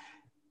sorry.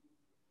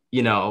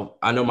 I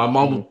know my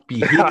mom will be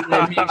hitting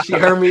at me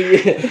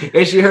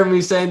if she heard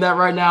me saying that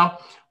right now.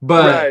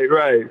 But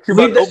right. You're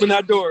about to open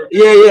that door.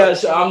 Yeah.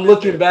 So I'm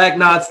looking back.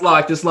 Nah, it's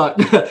locked.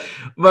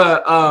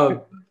 But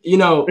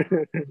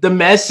the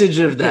message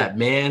of that,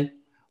 man,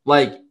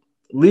 like,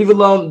 leave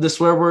alone the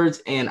swear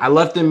words. And I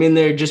left them in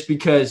there just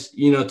because,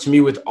 to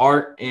me, with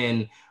art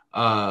and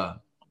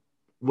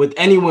with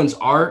anyone's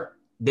art,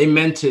 they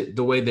meant it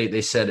the way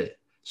they said it.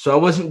 So I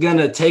wasn't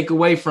gonna take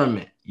away from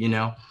it,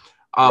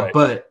 right.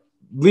 But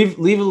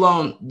leave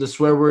alone the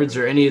swear words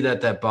or any of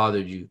that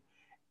bothered you,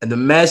 and the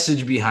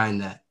message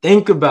behind that.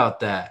 Think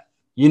about that,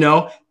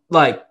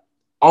 like,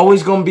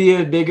 always gonna be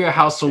a bigger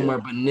house somewhere,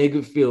 but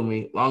nigga, feel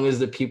me, long as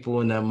the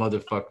people in that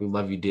motherfucker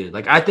love you did.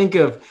 Like, I think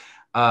of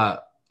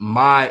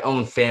my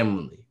own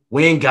family.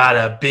 We ain't got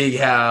a big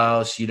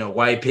house,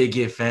 white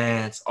picket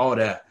fence, all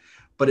that.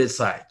 But it's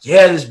like,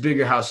 yeah, there's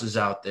bigger houses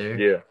out there.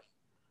 Yeah.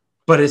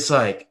 But it's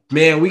like,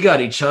 man, we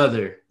got each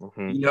other.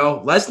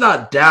 Let's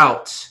not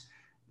doubt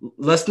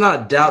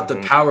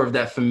the power of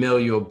that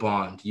familial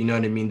bond. You know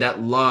what I mean?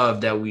 That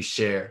love that we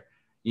share.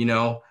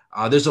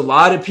 There's a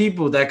lot of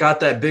people that got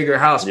that bigger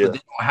house, but they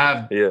don't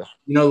have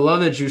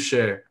love that you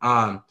share.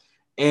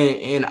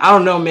 And I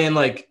don't know, man,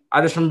 like, I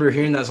just remember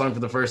hearing that song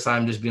for the first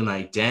time, just being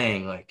like,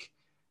 dang, like,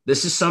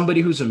 this is somebody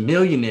who's a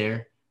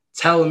millionaire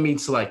telling me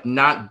to, like,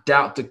 not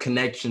doubt the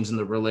connections and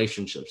the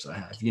relationships I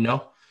have,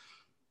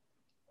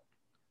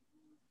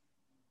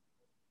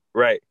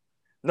 Right.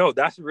 No,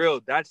 that's real.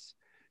 That's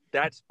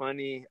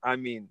funny. I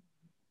mean,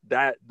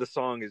 that the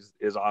song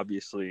is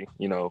obviously,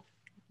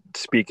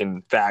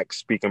 speaking facts,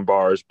 speaking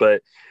bars,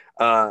 but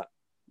I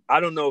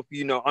don't know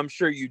if I'm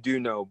sure you do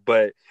know,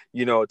 but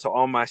to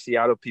all my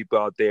Seattle people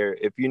out there,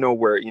 if you know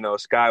where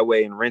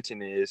Skyway and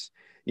Renton is,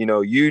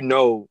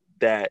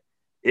 that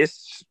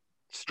it's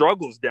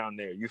struggles down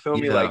there. You feel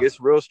me? Like,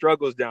 it's real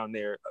struggles down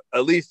there,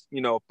 at least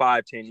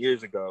 5-10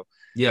 years ago.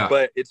 Yeah.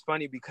 But it's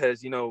funny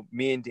because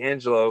me and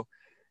D'Angelo,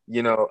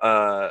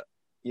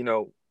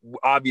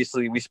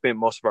 obviously we spent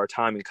most of our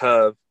time in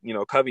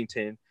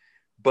Covington,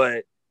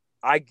 but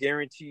I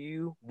guarantee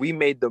you we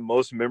made the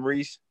most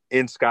memories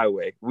in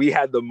Skyway. We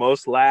had the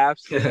most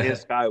laughs in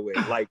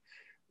Skyway. Like,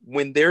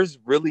 when there's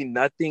really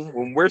nothing,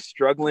 when we're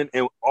struggling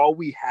and all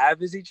we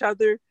have is each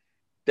other,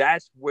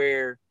 that's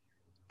where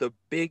the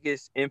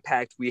biggest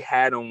impact we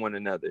had on one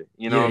another.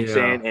 You know what I'm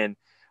saying?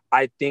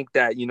 I think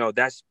that,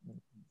 that's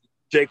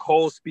J.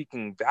 Cole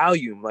speaking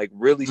volume, like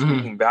really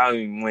speaking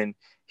volume when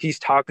he's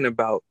talking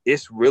about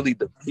it's really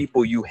the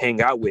people you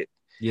hang out with.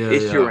 Yeah.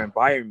 It's your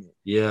environment.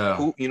 Yeah.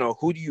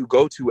 Who do you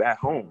go to at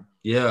home?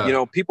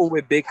 Yeah. People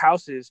with big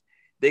houses,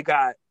 they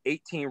got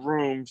 18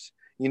 rooms,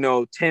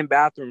 10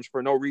 bathrooms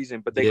for no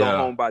reason, but they go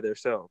home by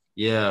themselves.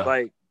 Yeah.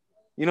 Like,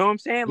 you know what I'm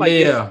saying? Like,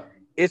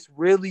 it's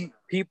really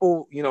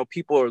people,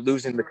 people are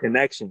losing the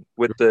connection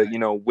with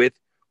with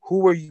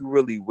who are you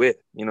really with?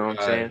 You know what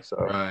I'm saying? So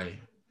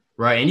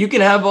Right. And you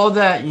can have all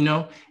that,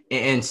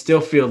 and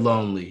still feel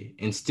lonely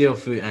and still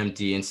feel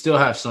empty and still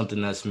have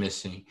something that's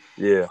missing.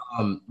 Yeah.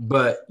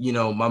 But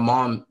my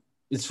mom,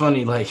 it's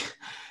funny, like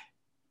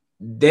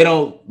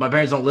my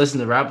parents don't listen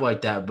to rap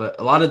like that, but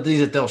a lot of things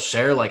that they'll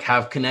share, like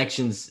have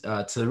connections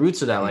to the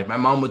roots of that. Like my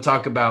mom would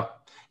talk about,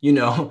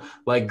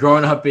 like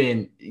growing up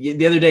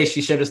the other day,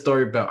 she shared a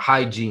story about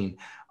hygiene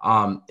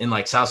in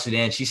like South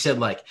Sudan. She said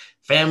like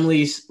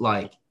families,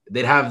 like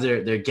they'd have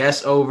their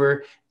guests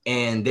over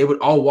and they would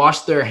all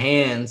wash their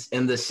hands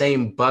in the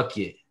same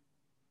bucket,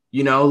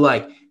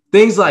 like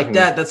things like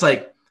that. That's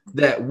like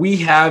that we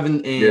have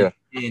in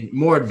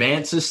more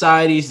advanced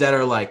societies that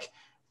are like,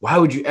 why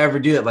would you ever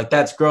do that? Like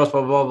that's gross,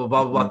 blah, blah, blah,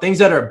 blah, blah. Things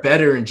that are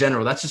better in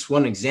general. That's just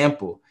one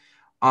example.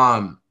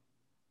 And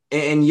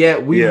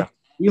yet we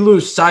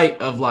lose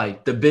sight of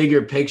like the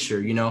bigger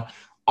picture,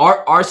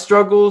 our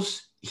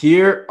struggles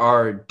here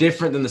are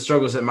different than the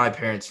struggles that my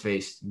parents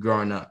faced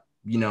growing up.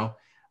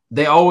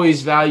 They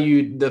always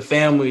valued the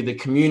family, the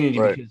community,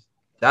 because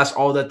that's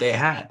all that they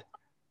had,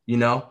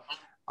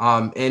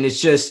 and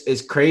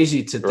it's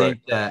crazy to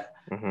think that,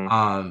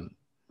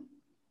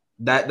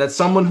 that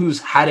someone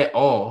who's had it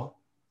all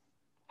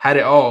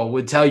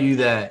would tell you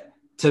that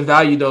to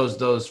value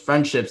those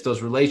friendships,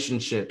 those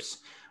relationships,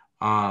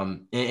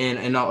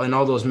 and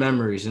all those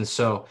memories. And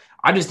so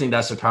I just think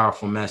that's a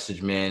powerful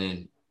message, man.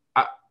 And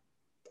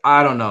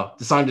I don't know,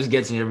 the song just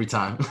gets me every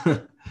time.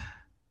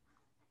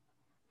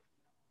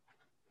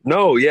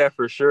 No, yeah,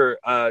 for sure.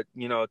 To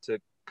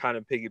kind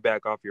of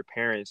piggyback off your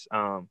parents,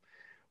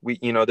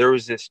 there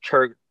was this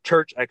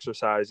church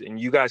exercise, and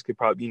you guys could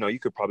probably, you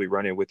could probably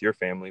run it with your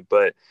family,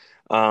 but,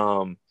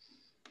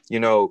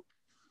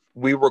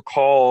 we were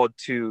called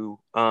to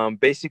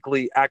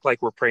basically act like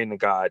we're praying to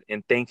God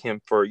and thank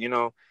him for,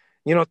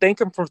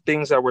 thank him for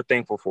things that we're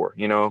thankful for,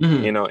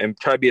 and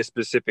try to be as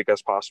specific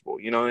as possible,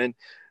 and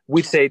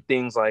we say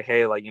things like,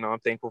 hey, like, I'm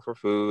thankful for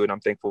food.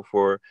 I'm thankful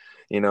for,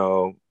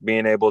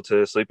 being able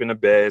to sleep in a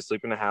bed,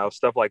 sleep in a house,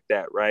 stuff like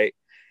that. Right.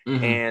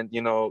 And,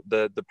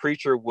 the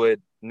preacher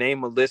would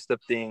name a list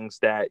of things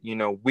that,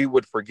 we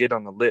would forget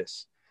on the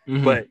list.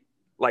 But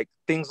like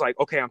things like,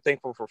 okay, I'm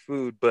thankful for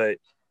food, but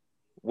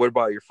what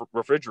about your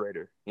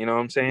refrigerator? You know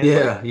what I'm saying?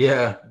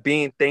 Yeah.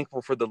 Being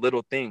thankful for the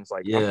little things.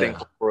 Like I'm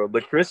thankful for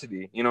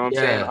electricity. You know what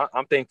I'm saying?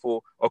 I'm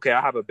thankful. Okay, I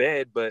have a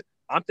bed, but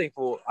I'm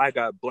thankful I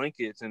got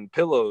blankets and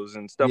pillows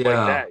and stuff like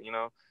that.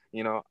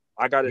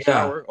 I got a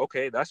shower.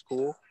 Okay, that's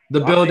cool. The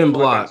building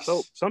blocks.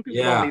 Soap. Some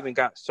people don't even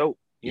got soap.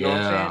 You know what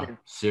I'm saying? And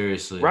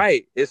seriously.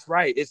 Right. It's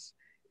right. It's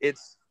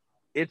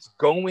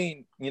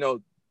going,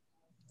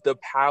 the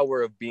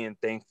power of being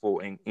thankful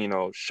and,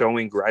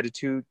 showing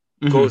gratitude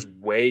goes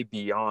way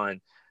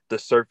beyond the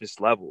surface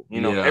level.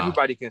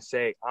 Everybody can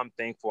say, I'm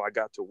thankful I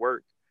got to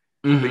work.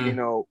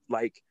 But,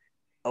 like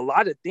a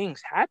lot of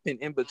things happen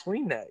in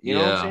between that. You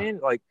know what I'm saying?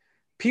 Like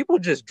people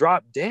just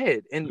drop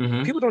dead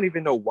and people don't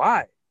even know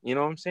why. You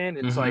know what I'm saying?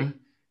 It's like,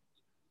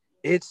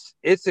 it's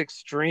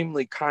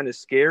extremely kind of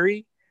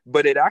scary,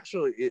 but it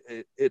actually,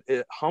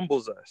 it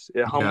humbles us.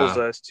 It humbles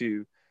us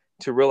to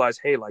realize,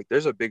 hey, like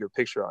there's a bigger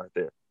picture out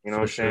there. You know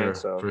what I'm saying?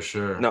 So for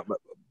sure. No,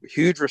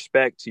 huge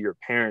respect to your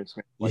parents,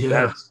 man. Like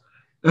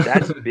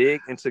that's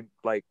big. And to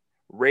like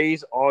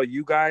raise all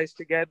you guys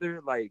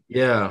together, like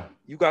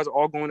you guys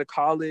all going to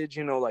college,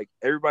 like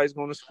everybody's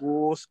going to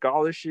school,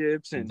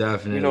 scholarships, and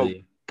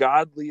definitely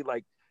godly,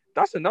 like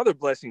that's another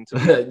blessing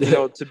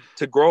to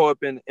to grow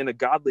up in a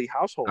godly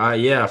household. For Not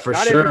sure.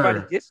 Not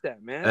everybody gets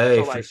that, man. Hey,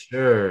 so, like, for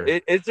sure.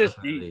 It's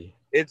just deep.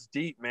 It's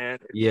deep, man.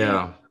 It's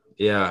deep.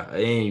 Yeah.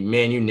 Hey,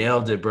 man, you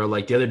nailed it, bro.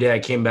 Like the other day I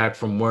came back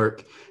from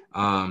work,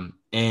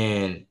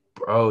 and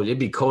bro, it'd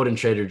be cold in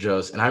Trader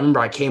Joe's. And I remember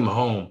I came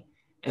home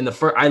and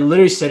I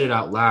literally said it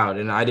out loud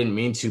and I didn't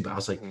mean to, but I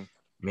was like,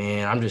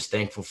 man, I'm just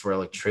thankful for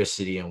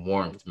electricity and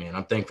warmth, man.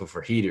 I'm thankful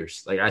for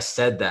heaters. Like I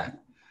said that,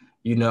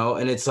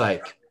 and it's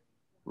like,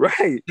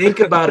 right. Think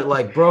about it.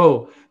 Like,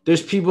 bro,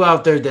 there's people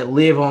out there that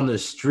live on the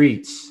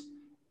streets.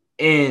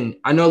 And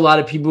I know a lot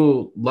of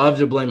people love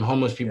to blame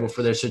homeless people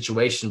for their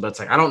situation, but it's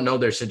like, I don't know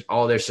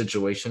all their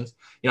situations.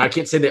 I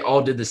can't say they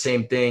all did the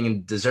same thing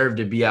and deserve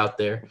to be out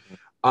there.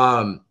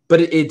 But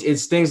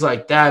it's things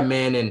like that,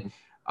 man. And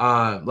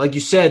like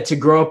you said, to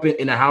grow up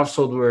in a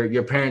household where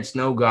your parents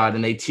know God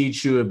and they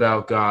teach you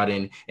about God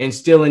and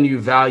instill in you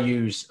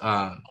values,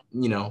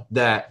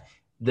 that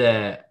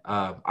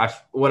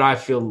what I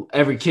feel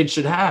every kid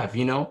should have,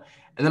 and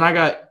then I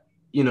got,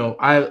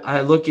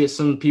 I look at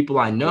some people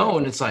I know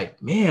and it's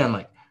like, man,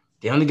 like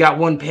they only got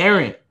one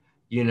parent,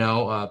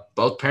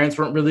 both parents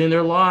weren't really in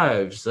their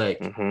lives.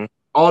 Like,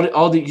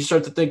 you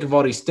start to think of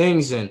all these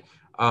things, and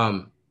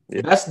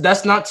Yeah.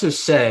 that's not to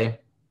say,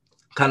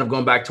 kind of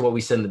going back to what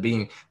we said in the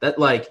beginning, that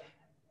like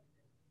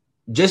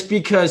just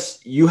because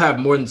you have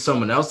more than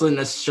someone else doesn't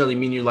necessarily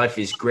mean your life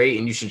is great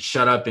and you should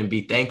shut up and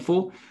be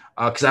thankful.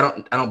 Because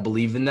I don't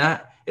believe in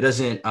that. It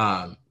doesn't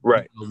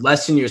Right.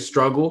 lessen your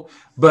struggle.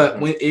 But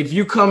Mhm. if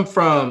you come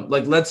from,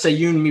 like, let's say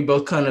you and me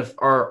both kind of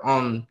are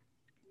on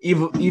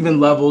even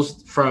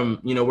levels from,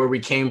 you know, where we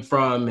came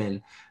from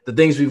and the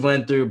things we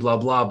went through, blah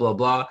blah blah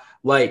blah.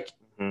 Like,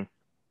 Mhm.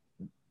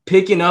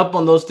 picking up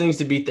on those things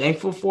to be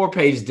thankful for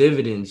pays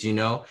dividends, you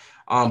know.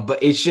 But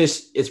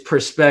it's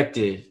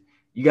perspective.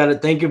 You got to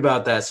think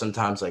about that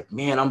sometimes. Like,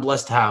 man, I'm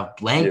blessed to have Yeah.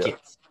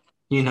 blankets,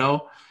 you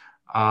know,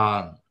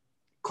 um,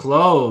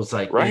 clothes.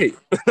 Like Right.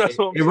 That's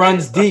what I'm it saying.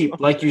 runs That's what deep, I'm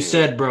like you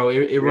saying. said, bro.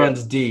 It Yeah.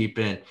 runs deep,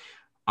 and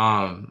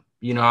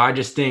you know, I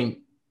just think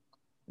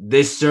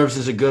this serves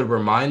as a good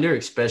reminder,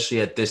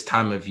 especially at this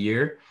time of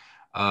year.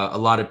 A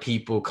lot of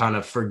people kind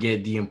of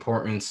forget the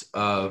importance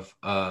of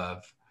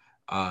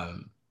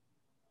um,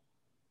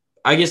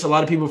 I guess a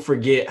lot of people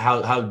forget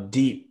how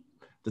deep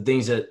the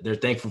things that they're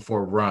thankful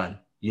for run,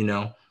 you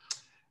know.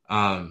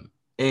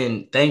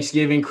 And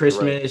Thanksgiving, Right.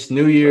 Christmas,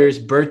 New Right. Year's,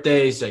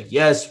 birthdays, like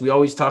yes, we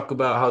always talk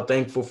about how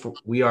thankful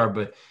we are,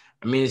 but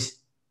I mean, it's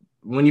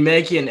when you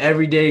make it an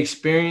everyday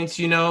experience,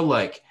 you know,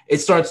 like it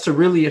starts to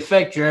really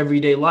affect your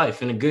everyday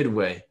life in a good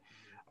way.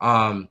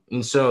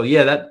 And so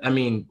yeah, that I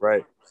mean,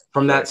 Right.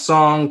 from that Right.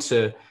 song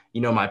to,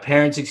 you know, my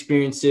parents'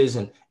 experiences,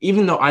 and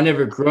even though I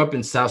never grew up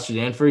in South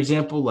Sudan, for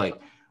example, like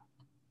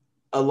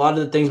a lot of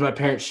the things my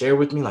parents share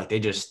with me, like they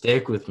just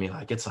stick with me.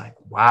 Like it's like,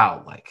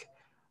 wow, like,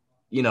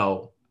 you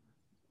know,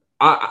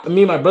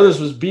 me and my brothers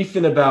was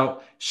beefing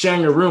about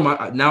sharing a room.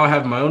 Now I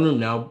have my own room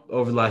now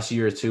over the last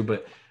year or two,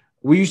 but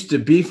we used to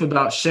beef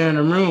about sharing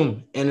a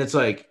room. And it's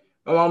like,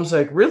 my mom's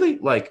like, really?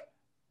 Like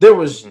there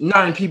was Mhm.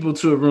 9 people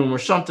to a room or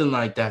something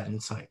like that. And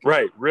it's like,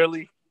 Right.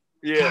 Really?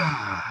 Yeah.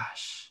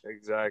 gosh,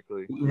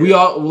 Exactly. we Yeah.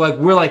 all like,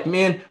 we're like,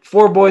 man,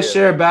 4 boys Yeah.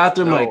 share a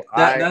bathroom. No,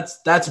 Like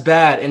that's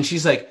bad. And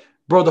she's like,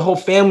 bro, the whole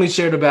family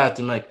shared a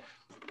bathroom. Like,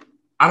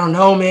 I don't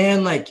know,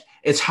 man. Like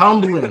it's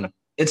humbling.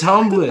 It's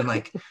humbling.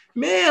 Like,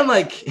 man,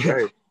 like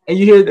right. and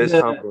you hear It's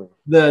humbling.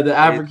 the It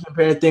African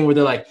parent thing where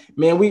they're like,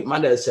 man, my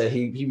dad said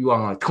he be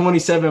walking like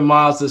 27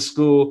 miles to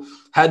school,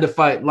 had to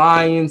fight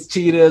lions,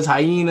 cheetahs,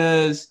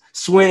 hyenas,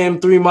 swim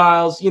 3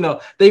 miles. You know,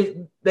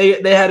 they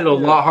had it a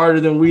yeah. lot harder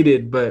than we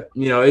did, but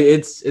you know,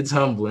 it's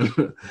humbling.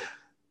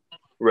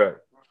 Right.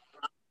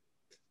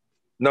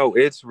 No,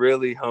 it's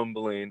really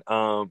humbling.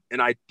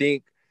 And I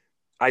think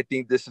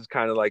this is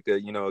kind of like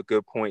a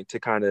good point to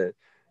kind of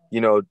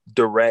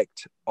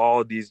direct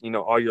all these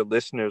all your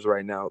listeners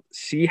right now.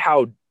 See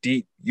how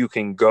deep you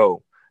can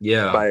go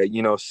Yeah. by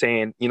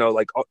saying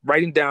like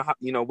writing down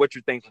what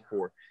you're thankful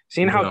for,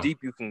 seeing how Yeah.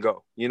 deep you can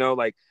go,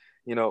 like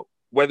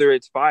whether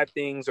it's 5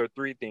 things or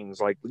 3 things.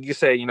 Like you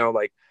say,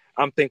 like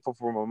I'm thankful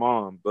for my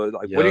mom, but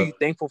like what are Yeah. you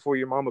thankful for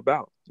your mom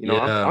about? I'm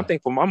Yeah.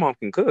 thankful my mom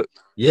can cook.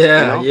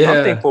 Yeah. I'm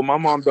Yeah. thankful my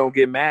mom don't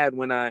get mad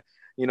when I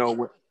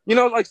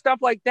like stuff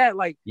like that.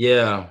 Like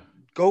Yeah.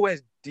 go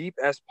as deep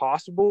as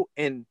possible,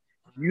 and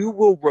you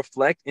will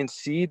reflect and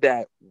see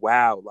that,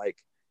 wow, like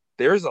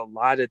there's a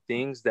lot of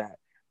things that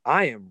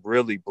I am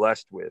really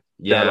blessed with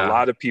that a Yeah.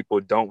 lot of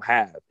people don't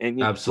have. And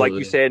like you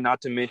Absolutely. said,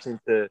 not to mention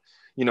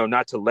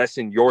not to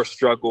lessen your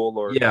struggle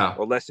or Yeah.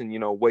 lessen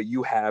what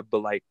you have,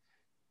 but like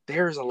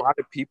there's a lot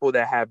of people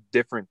that have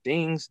different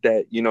things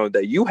that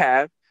that you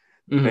have,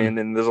 Hmm. and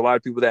then there's a lot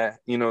of people that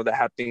that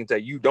have things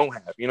that you don't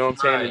have. You know what I'm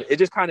saying? And Right. it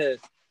just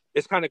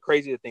it's kind of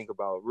crazy to think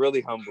about.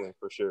 Really humbling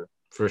for sure.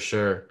 For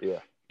sure. Yeah.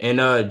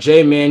 And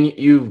Jay, man,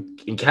 you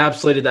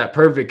encapsulated that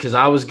perfect because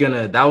that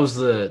was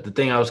the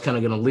thing I was kind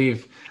of gonna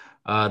leave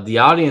the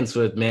audience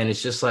with, man.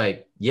 It's just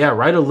like, yeah,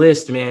 write a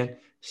list, man.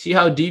 See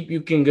how deep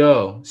you can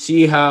go.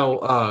 See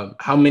how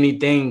many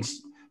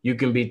things you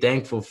can be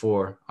thankful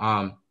for.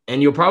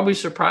 And you'll probably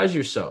surprise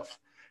yourself.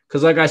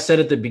 Cause like I said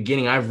at the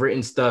beginning, I've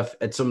written stuff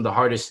at Yeah. some of the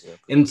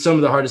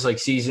hardest like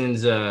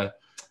seasons,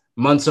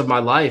 months of my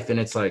life. And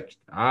it's like,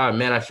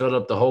 man, I filled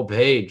up the whole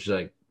page.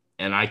 Like,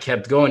 and I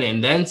kept going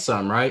and then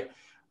some, right?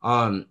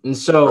 And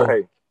so,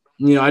 Right.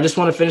 you know, I just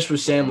want to finish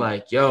with saying Mm-hmm.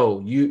 like, yo,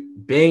 you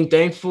being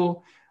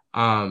thankful,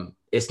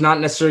 it's not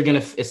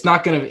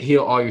gonna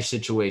heal all your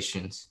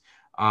situations.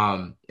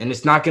 And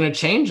it's not gonna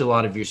change a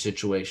lot of your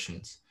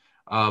situations.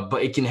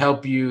 But it can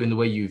help you in the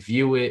way you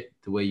view it,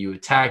 the way you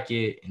attack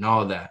it, and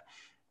all that.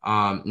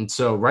 And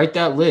so write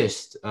that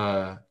list,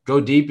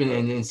 go deep Right.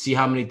 and see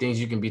how many things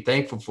you can be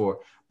thankful for.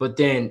 But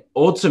then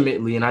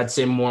ultimately, and I'd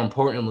say more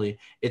importantly,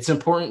 it's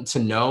important to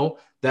know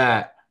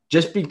that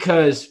just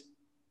because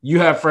you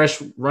have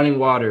fresh running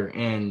water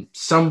and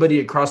somebody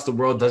across the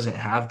world doesn't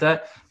have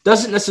that,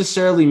 doesn't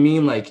necessarily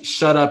mean like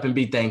shut up and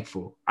be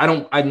thankful.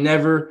 I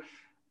never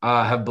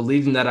have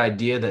believed in that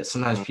idea that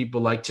sometimes Mm-hmm.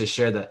 people like to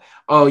share that,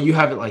 oh, you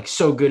have it like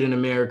so good in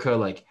America,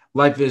 like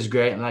life is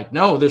great. And like,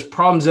 no, there's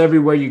problems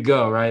everywhere you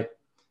go, right?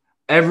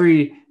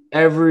 Every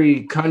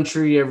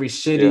country, every Yeah.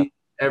 city,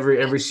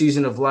 every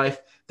season of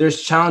life,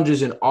 there's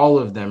challenges in all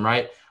of them,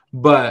 right?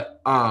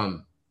 But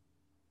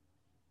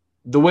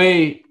the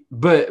way,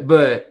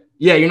 but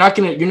yeah, you're not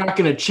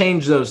gonna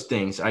change those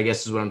things, I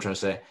guess is what I'm trying to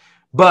say.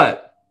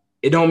 But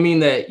it don't mean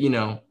that,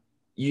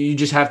 you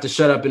just have to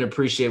shut up and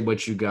appreciate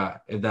what you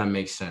got, if that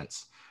makes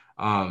sense.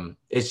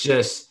 It's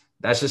just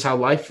that's just how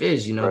life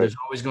is, Right. there's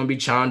always gonna be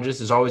challenges,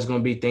 there's always gonna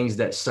be things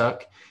that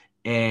suck,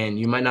 and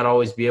you might not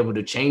always be able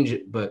to change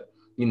it, but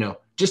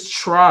just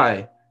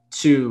try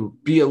to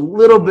be a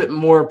little bit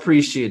more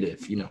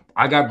appreciative.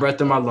 I got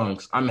breath in my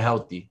lungs, I'm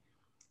healthy.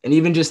 And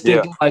even just Yeah.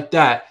 thinking like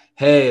that,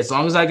 hey, as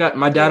long as I got,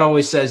 my dad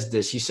always says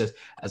this. He says,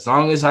 as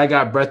long as I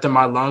got breath in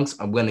my lungs,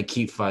 I'm going to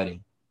keep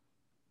fighting.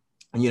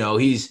 And,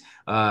 he's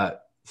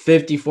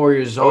 54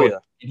 years Oh old, yeah.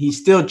 and he's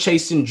still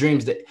chasing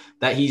dreams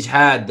that he's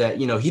had that,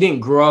 he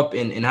didn't grow up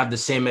and have the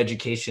same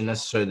education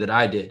necessarily that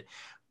I did.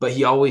 But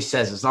he always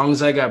says, as long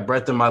as I got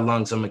breath in my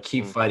lungs, I'm going to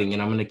keep fighting,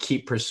 and I'm going to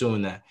keep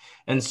pursuing that.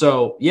 And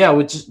so, yeah,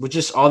 with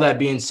just all that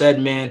being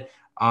said, man,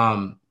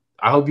 I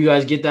hope you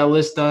guys get that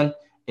list done.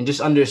 And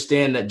just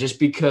understand that just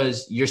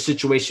because your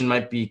situation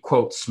might be,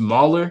 quote,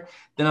 smaller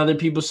than other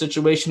people's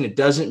situation, it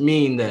doesn't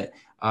mean that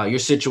your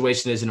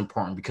situation isn't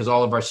important, because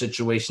all of our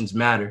situations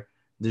matter.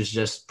 There's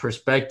just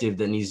perspective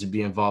that needs to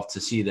be involved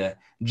to see that.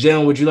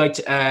 Jalen, would you like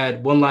to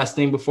add one last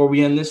thing before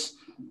we end this?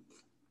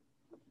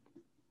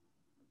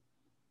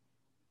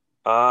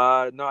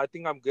 No, I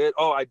think I'm good.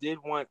 Oh, I did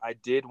want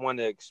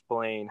to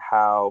explain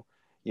how,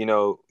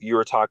 you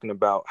were talking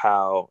about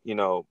how,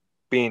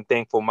 being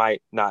thankful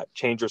might not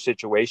change your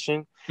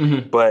situation,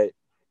 Mm-hmm. but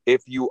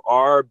if you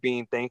are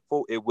being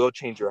thankful, it will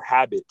change your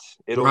habits.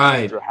 It'll change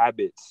Right. your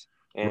habits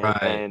and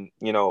Right.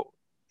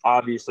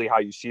 obviously how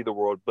you see the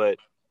world. But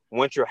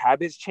once your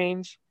habits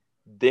change,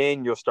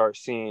 then you'll start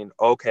seeing,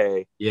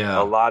 okay, a Yeah.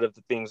 lot of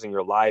the things in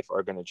your life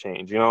are going to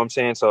change. You know what I'm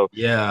saying? So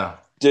Yeah.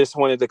 just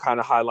wanted to kind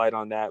of highlight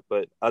on that.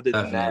 But other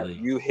than that, Definitely.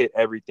 you hit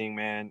everything,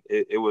 man.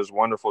 It was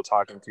wonderful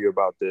talking to you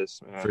about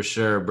this, man. For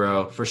sure,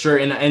 bro. For sure.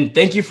 And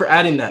thank you for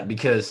adding that,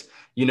 because,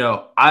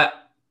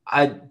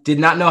 I did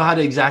not know how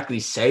to exactly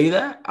say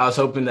that. I was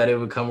hoping that it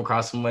would come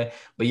across some way.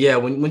 But yeah,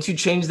 once you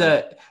change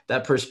that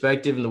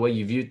perspective and the way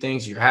you view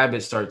things, your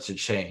habits start to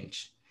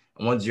change.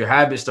 And once your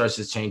habit starts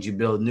to change, you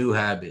build new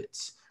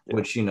habits, Yeah.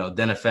 which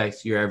then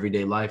affects your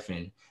everyday life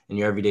and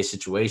your everyday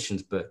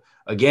situations. But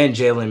again,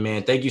 Jalen,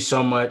 man, thank you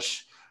so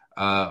much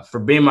for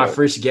being my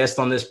first guest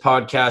on this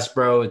podcast,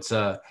 bro. It's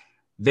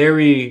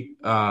very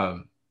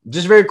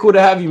just very cool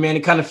to have you, man. It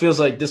kind of feels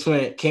like this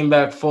one came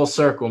back full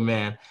circle,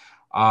 man.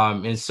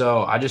 And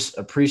so I just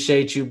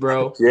appreciate you,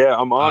 bro. Yeah,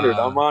 I'm honored.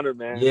 I'm honored,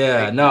 man.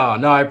 Yeah, no,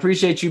 I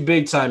appreciate you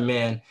big time,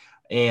 man.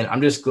 And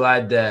I'm just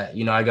glad that,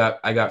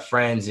 I got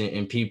friends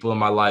and people in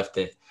my life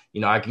that,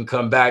 I can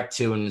come back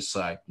to, and it's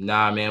like,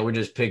 nah, man, we're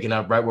just picking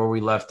up right where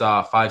we left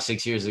off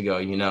 5-6 years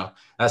ago.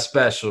 That's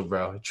special,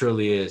 bro. It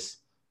truly is.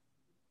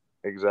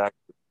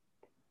 Exactly.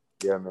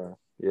 Yeah, man.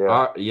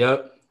 Yeah.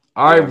 Yep.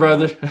 All right,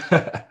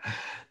 brother.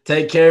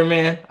 Take care,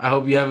 man. I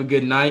hope you have a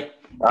good night.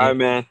 All right,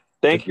 man.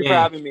 Thank you for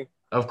having me.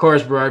 Of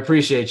course, bro. I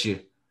appreciate you.